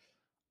like,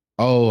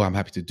 oh, I'm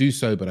happy to do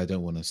so, but I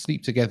don't want to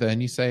sleep together,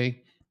 and you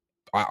say,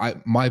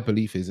 my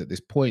belief is at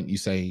this point, you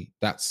say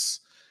that's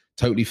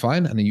totally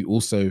fine. And then you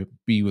also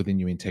be within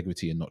your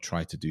integrity and not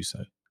try to do so.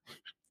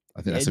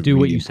 I think that's a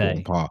really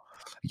important part.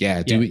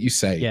 Yeah, do what you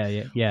say.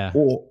 Yeah.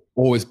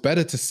 Or it's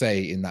better to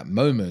say in that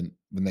moment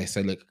when they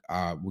say, look,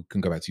 we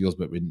can go back to yours,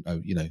 but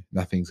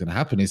nothing's going to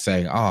happen, is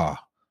saying,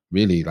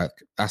 really, like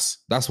that's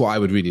what I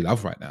would really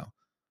love right now.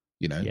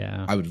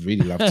 I would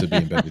really love to be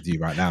in bed with you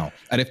right now.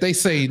 And if they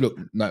say, look,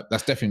 no,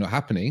 that's definitely not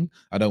happening,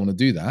 I don't want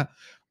to do that,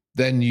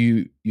 then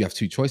you have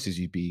two choices.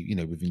 You'd be,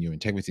 within your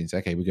integrity and say,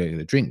 okay, we're going to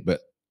get a drink,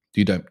 but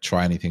you don't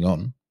try anything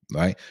on,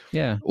 right?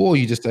 Yeah. Or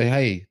you just say,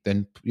 hey,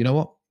 then you know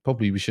what?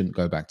 Probably we shouldn't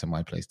go back to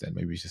my place then.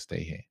 Maybe we should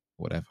stay here,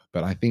 whatever.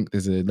 But I think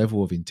there's a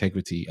level of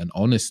integrity and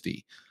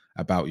honesty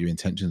about your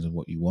intentions and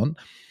what you want.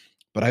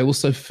 But I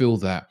also feel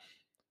that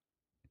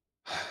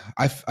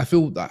I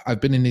feel that I've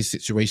been in these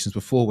situations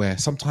before where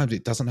sometimes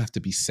it doesn't have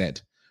to be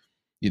said.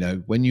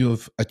 When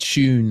you've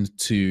attuned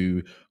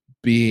to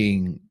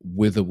being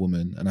with a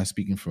woman, and I'm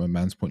speaking from a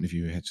man's point of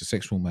view, a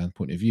heterosexual man's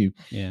point of view.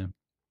 Yeah.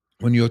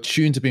 When you're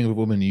tuned to being with a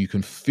woman, you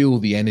can feel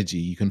the energy.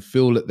 You can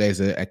feel that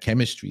there's a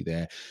chemistry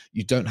there.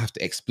 You don't have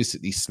to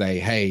explicitly say,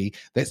 hey,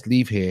 let's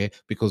leave here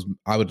because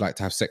I would like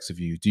to have sex with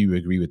you. Do you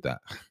agree with that?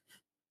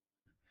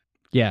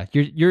 Yeah.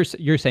 You're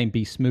saying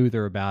be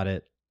smoother about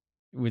it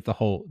with the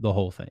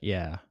whole thing.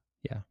 Yeah.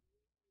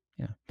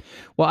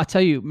 Well, I'll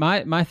tell you,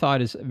 my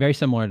thought is very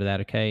similar to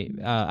that. Okay.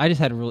 I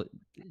just had a really,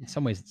 in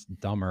some ways it's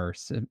dumber,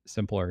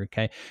 simpler.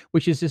 Okay.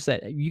 Which is just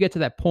that you get to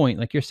that point,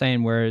 like you're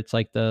saying, where it's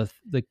like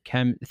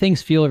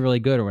things feel really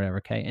good or whatever.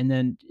 Okay. And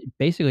then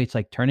basically it's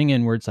like turning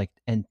inwards, like,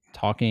 and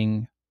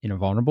talking in a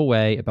vulnerable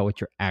way about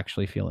what you're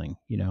actually feeling,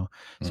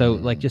 So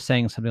like just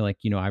saying something like,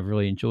 I've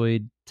really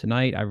enjoyed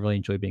tonight. I really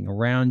enjoyed being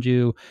around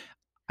you.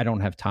 I don't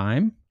have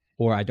time,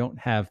 or I don't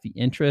have the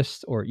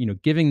interest, or,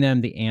 giving them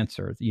the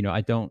answer,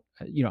 I don't,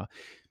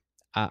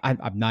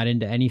 I'm not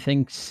into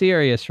anything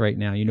serious right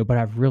now, but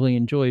I've really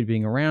enjoyed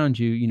being around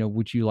you.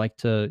 Would you like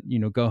to,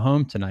 go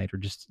home tonight, or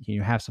just,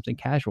 have something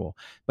casual?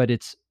 But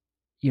it's,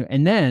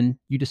 and then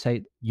you just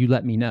say, you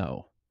let me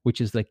know,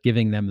 which is like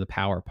giving them the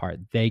power part.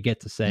 They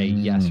get to say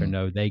yes or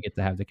no. They get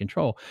to have the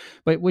control.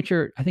 But what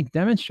you're, I think,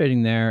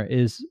 demonstrating there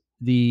is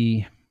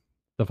the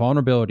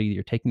vulnerability.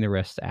 You're taking the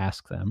risk to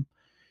ask them.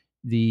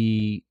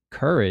 The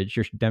courage,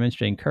 you're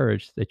demonstrating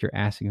courage that you're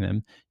asking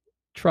them.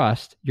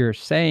 Trust, you're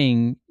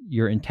saying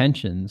your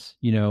intentions,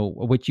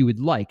 what you would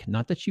like,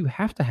 not that you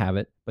have to have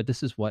it, but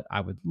this is what I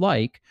would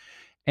like.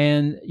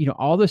 And,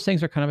 all those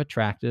things are kind of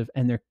attractive,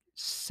 and they're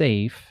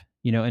safe,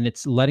 and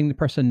it's letting the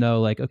person know,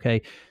 like,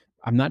 okay,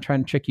 I'm not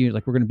trying to trick you.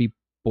 Like, we're going to be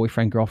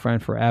boyfriend,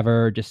 girlfriend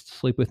forever. Just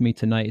sleep with me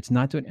tonight. It's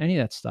not doing any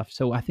of that stuff.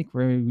 So I think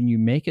when you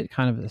make it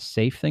kind of a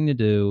safe thing to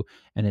do,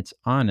 and it's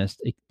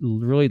honest, it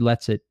really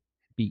lets it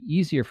be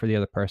easier for the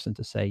other person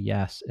to say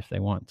yes if they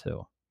want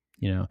to,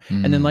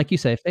 and then, like you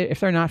say, if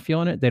they're not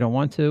feeling it, they don't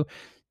want to,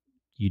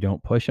 you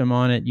don't push them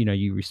on it.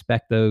 You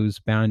respect those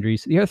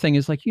boundaries. The other thing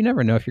is, like, you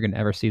never know if you're going to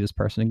ever see this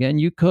person again.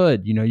 You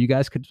could, you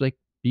guys could like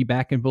be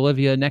back in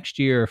Bolivia next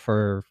year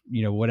for,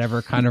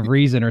 whatever kind of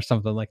reason or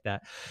something like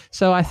that.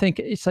 So I think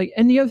it's like,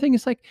 and the other thing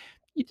is like,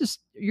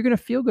 you're going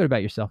to feel good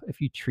about yourself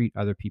if you treat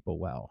other people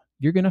well.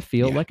 You're going to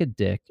feel Yeah. like a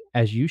dick,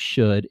 as you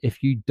should,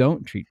 if you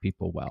don't treat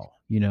people well,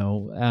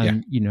 Yeah.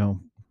 and,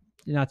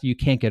 not that you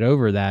can't get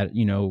over that,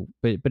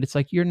 but it's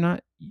like, you're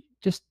not,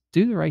 just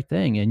do the right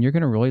thing and you're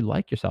going to really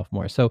like yourself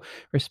more. So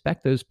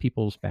respect those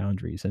people's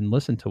boundaries and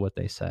listen to what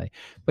they say.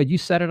 But you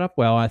set it up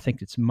well. I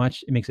think it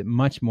makes it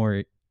much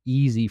more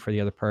easy for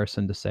the other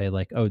person to say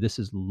like, oh, this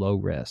is low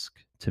risk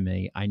to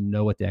me. I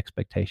know what the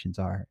expectations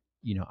are.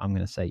 I'm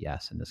going to say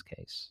yes in this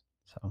case.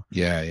 So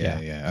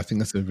Yeah. I think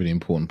that's a really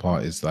important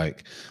part. Is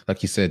like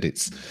you said,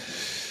 it's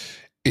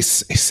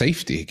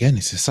safety again.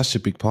 It's such a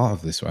big part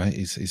of this, right?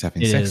 Is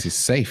having sex is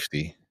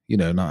safety.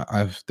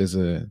 And there's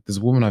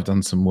a woman I've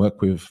done some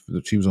work with.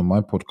 That she was on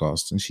my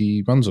podcast, and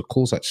she runs a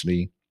course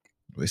actually.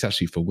 It's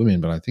actually for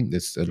women, but I think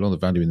there's a lot of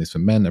value in this for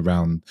men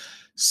around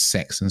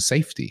sex and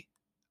safety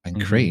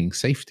and creating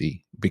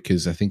safety,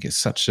 because I think it's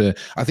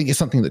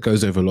something that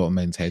goes over a lot of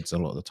men's heads a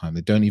lot of the time.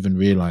 They don't even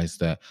realize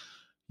that,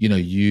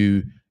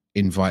 you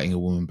inviting a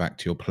woman back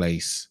to your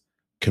place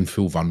can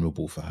feel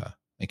vulnerable for her.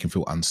 It can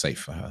feel unsafe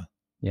for her.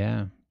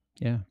 Yeah.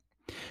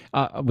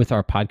 With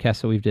our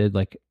podcast that we've did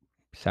like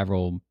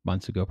several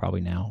months ago,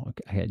 probably now,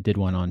 I did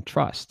one on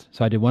trust.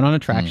 So I did one on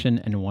attraction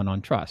and one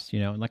on trust,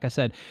 and like I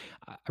said,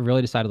 I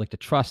really decided like the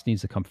trust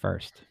needs to come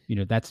first.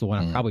 That's the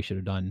one I probably should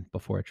have done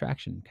before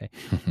attraction. Okay.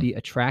 The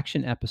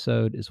attraction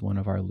episode is one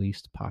of our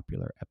least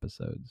popular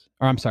episodes,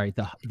 or I'm sorry,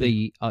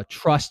 the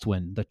trust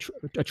one,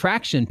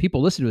 attraction,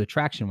 people listen to the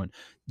attraction one.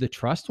 The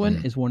trust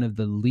one is one of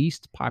the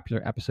least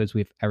popular episodes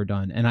we've ever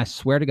done. And I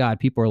swear to God,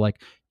 people are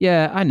like,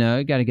 yeah, I know,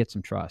 you got to get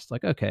some trust.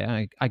 Like,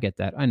 okay, I get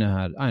that. I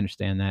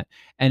understand that.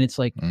 And it's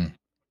like,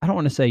 I don't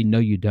want to say no,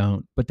 you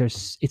don't, but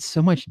it's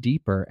so much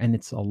deeper, and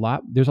there's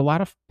a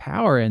lot of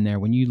power in there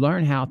when you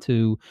learn how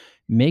to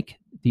make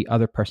the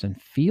other person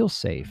feel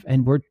safe.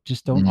 And we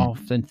just don't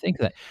often think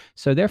that.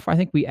 So therefore, I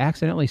think we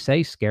accidentally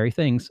say scary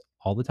things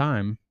all the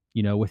time,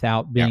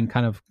 without being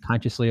kind of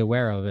consciously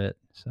aware of it.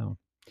 So,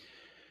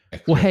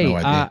 well, hey,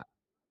 no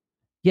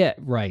yeah,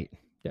 right.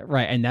 Yeah,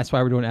 right. And that's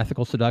why we're doing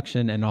ethical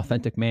seduction and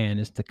authentic man,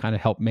 is to kind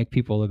of help make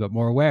people a little bit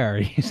more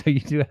aware. So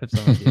you do have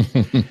some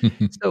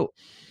ideas. So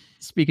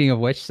speaking of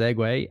which,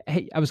 segue,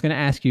 hey, I was going to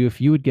ask you if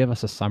you would give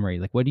us a summary.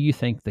 Like, what do you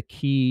think the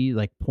key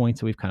like points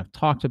that we've kind of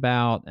talked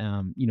about,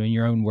 in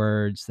your own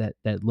words, that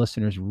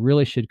listeners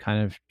really should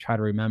kind of try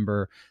to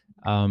remember,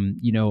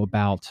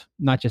 about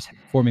not just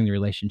forming the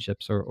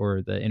relationships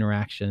or the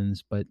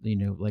interactions, but,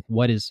 like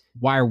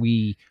why are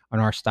we on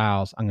our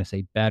styles, I'm going to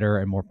say, better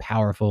and more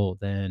powerful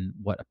than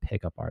what a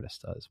pickup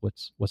artist does?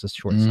 What's a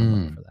short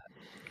summary for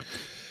that?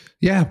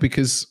 Yeah,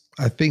 because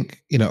I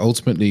think,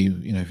 ultimately,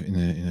 in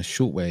a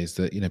short way, is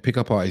that,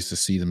 pickup artists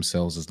just see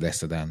themselves as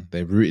lesser than.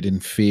 They're rooted in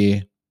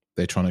fear.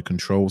 They're trying to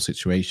control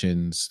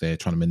situations. They're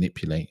trying to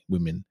manipulate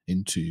women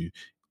into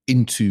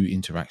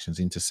interactions,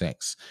 into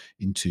sex,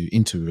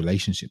 into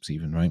relationships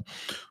even, right?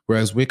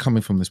 Whereas we're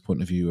coming from this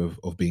point of view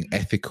of being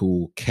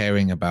ethical,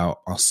 caring about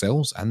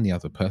ourselves and the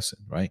other person,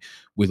 right?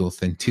 With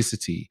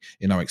authenticity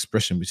in our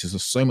expression, which is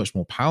so much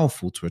more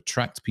powerful to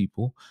attract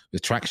people.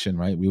 Attraction,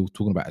 right? We were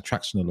talking about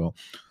attraction a lot.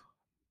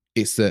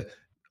 It's that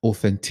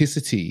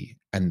authenticity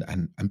and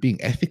being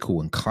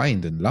ethical and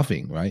kind and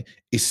loving, right,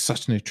 is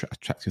such an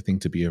attractive thing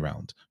to be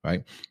around,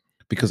 right?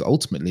 Because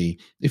ultimately,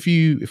 if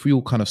we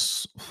all kind of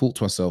thought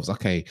to ourselves,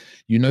 okay,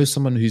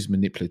 someone who's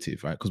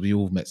manipulative, right? Because we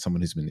all met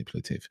someone who's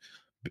manipulative.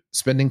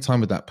 Spending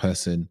time with that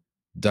person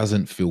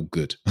doesn't feel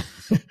good,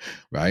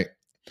 right?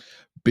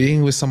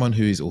 Being with someone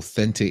who is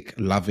authentic,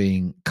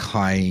 loving,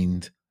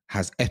 kind,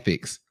 has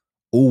ethics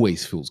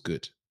always feels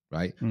good,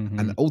 right?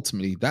 And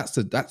ultimately, that's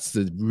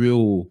the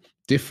real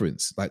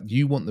difference. Like,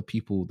 you want the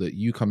people that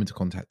you come into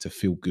contact to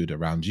feel good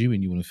around you,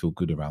 and you want to feel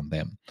good around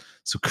them.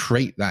 So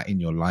create that in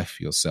your life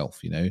for yourself.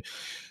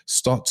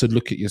 Start to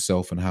look at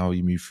yourself and how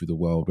you move through the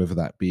world, whether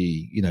that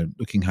be,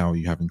 looking how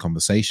you're having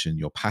conversation,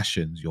 your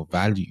passions, your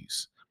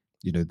values,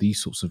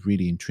 these sorts of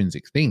really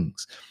intrinsic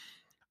things.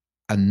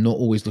 And not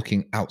always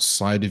looking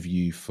outside of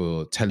you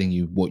for telling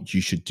you what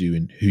you should do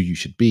and who you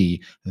should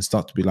be, and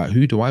start to be like,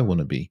 who do I want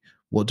to be?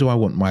 What do I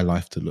want my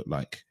life to look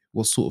like?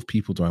 What sort of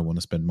people do I want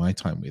to spend my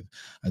time with?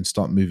 And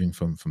start moving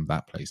from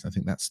that place. I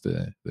think that's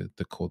the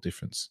core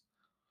difference.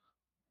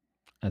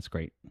 That's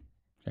great.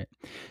 Right.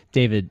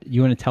 David,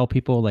 you want to tell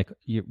people like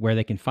where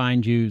they can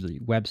find you, the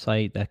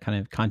website, that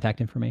kind of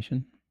contact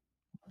information?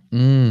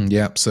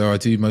 Yeah. So I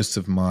do most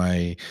of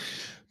my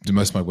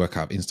work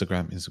out of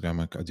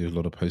Instagram. I do a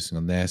lot of posting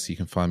on there. So you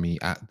can find me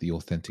at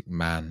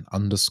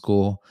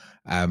 @theauthenticman_.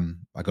 I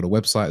got a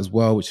website as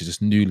well, which has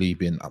just newly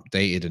been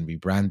updated and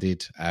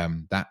rebranded.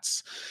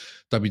 That's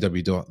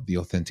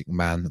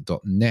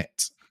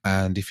www.theauthenticman.net.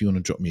 And if you want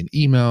to drop me an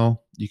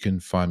email, you can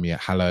find me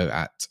at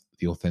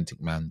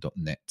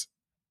hello@theauthenticman.net.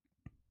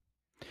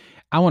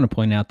 I want to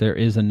point out there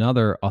is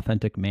another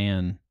Authentic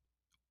Man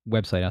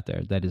website out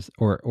there that is,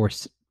 or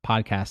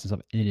podcast and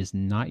stuff. And it is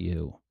not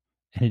you.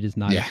 and it is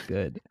not Yeah. as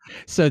good.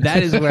 So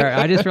that is where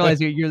I just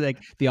realized you're like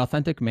the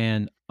authentic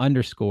man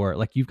 _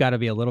 like you've got to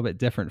be a little bit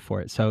different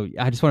for it. So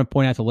I just want to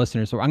point out to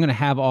listeners, so I'm going to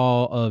have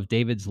all of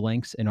David's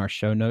links in our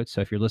show notes.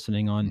 So if you're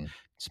listening on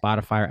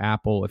Spotify or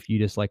Apple, if you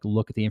just like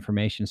look at the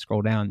information,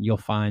 scroll down, you'll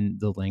find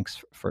the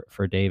links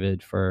for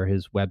David, for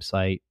his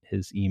website,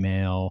 his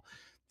email,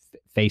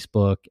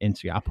 Facebook,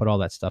 Instagram. I'll put all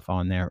that stuff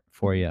on there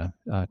for you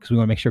because we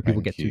want to make sure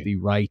people get to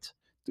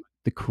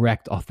the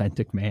correct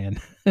authentic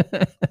man.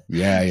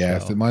 Yeah.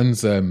 So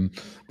mine's the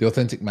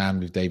Authentic Man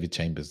with David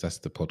Chambers. That's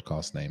the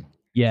podcast name.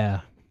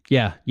 Yeah.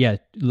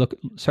 Look,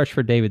 search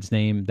for David's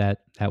name. That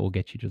will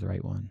get you to the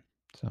right one.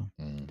 So,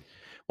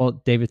 well,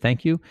 David,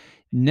 thank you.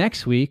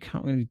 Next week,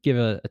 I'm going to give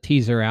a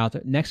teaser out.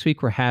 Next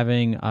week, we're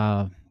having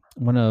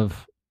one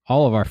of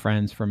all of our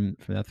friends from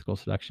Ethical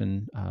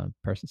Seduction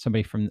person,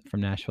 somebody from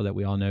Nashville that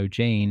we all know,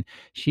 Jane.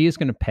 She is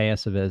going to pay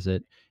us a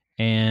visit,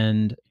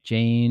 and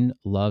Jane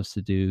loves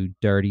to do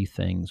dirty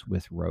things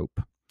with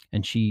rope,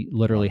 and she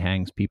literally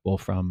hangs people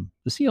from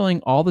the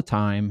ceiling all the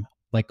time,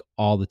 like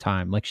all the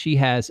time. Like she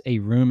has a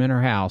room in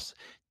her house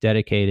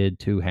dedicated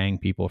to hang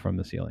people from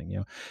the ceiling, you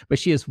know. But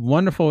she is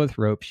wonderful with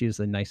rope. She is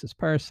the nicest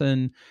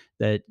person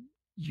that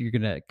you're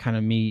gonna kind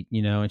of meet,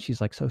 you know, and she's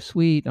like so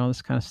sweet and all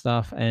this kind of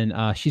stuff. And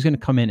she's gonna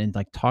come in and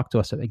like talk to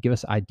us and give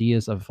us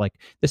ideas of like,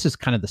 this is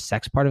kind of the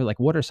sex part of it. Like,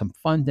 what are some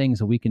fun things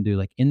that we can do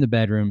like in the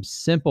bedroom,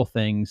 simple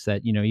things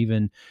that, you know,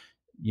 even,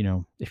 you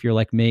know, if you're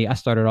like me, I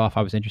started off,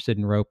 I was interested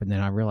in rope, and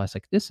then I realized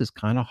like, this is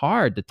kind of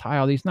hard to tie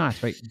all these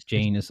knots, right?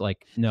 Jane is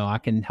like, no, I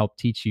can help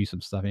teach you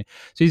some stuff. So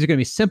these are going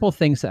to be simple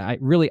things that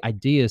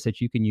ideas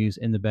that you can use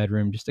in the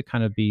bedroom just to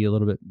kind of be a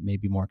little bit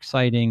maybe more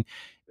exciting.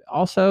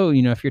 Also,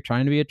 you know, if you're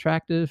trying to be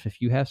attractive, if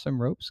you have some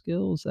rope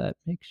skills, that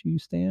makes you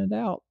stand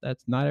out.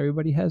 That's not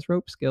everybody has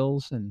rope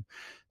skills. And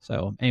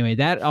so anyway,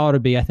 that ought to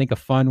be, I think, a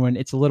fun one.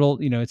 It's a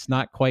little, you know, it's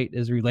not quite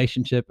as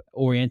relationship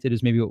oriented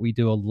as maybe what we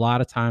do a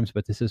lot of times,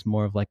 but this is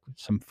more of like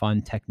some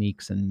fun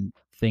techniques and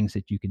things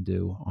that you can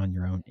do on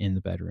your own in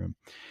the bedroom.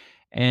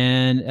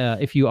 And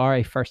if you are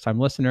a first-time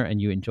listener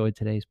and you enjoyed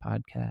today's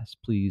podcast,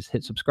 please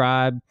hit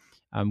subscribe.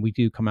 We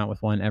do come out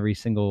with one every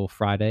single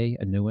Friday,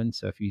 a new one.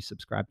 So if you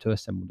subscribe to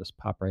us, then we'll just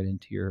pop right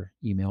into your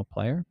email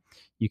player.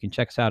 You can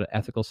check us out at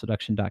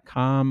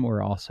ethicalseduction.com.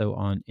 We're also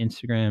on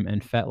Instagram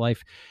and FetLife.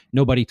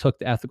 Nobody took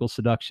the Ethical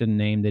Seduction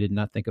name. They did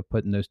not think of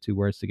putting those two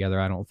words together,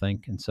 I don't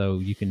think. And so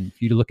you can,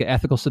 if you look at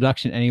Ethical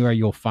Seduction anywhere,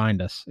 you'll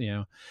find us, you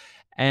know.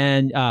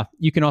 And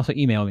you can also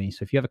email me.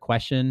 So if you have a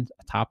question,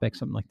 a topic,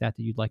 something like that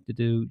you'd like to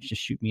do,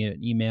 just shoot me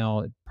an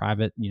email,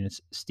 private, you know,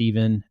 it's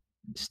Steven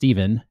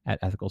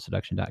at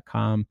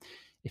ethicalseduction.com.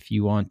 If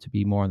you want to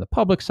be more on the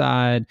public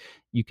side,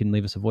 you can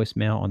leave us a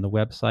voicemail on the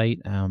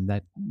website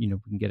that, you know,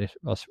 we can get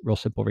a real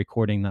simple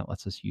recording that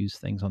lets us use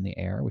things on the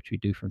air, which we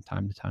do from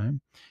time to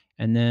time.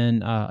 And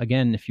then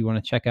again, if you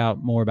want to check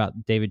out more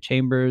about David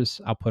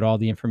Chambers, I'll put all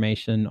the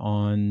information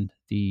on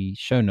the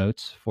show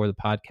notes for the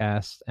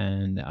podcast.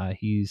 And I'll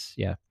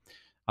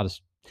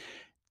just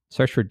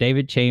search for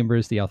David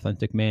Chambers, The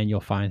Authentic Man. You'll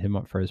find him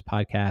up for his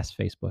podcast,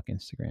 Facebook,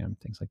 Instagram,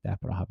 things like that.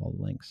 But I'll have all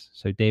the links.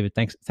 So David,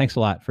 thanks a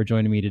lot for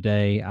joining me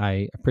today.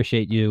 I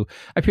appreciate you.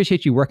 I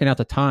appreciate you working out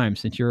the time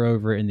since you're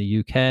over in the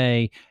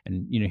UK,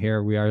 and you know,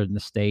 here we are in the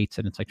States,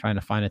 and it's like trying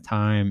to find a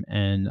time.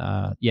 And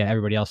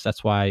everybody else.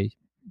 That's why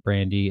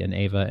Brandy and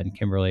Ava and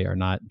Kimberly are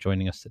not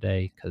joining us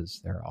today,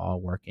 because they're all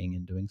working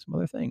and doing some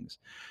other things.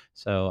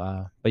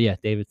 So, but yeah,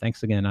 David,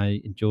 thanks again. I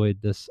enjoyed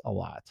this a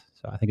lot.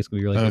 So I think it's gonna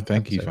be really good.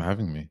 Thank you for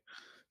having me.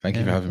 Thank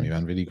you for having me.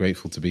 I'm really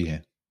grateful to be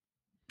here.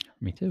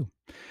 Me too.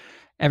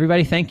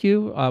 Everybody, thank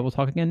you. We'll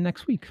talk again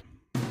next week.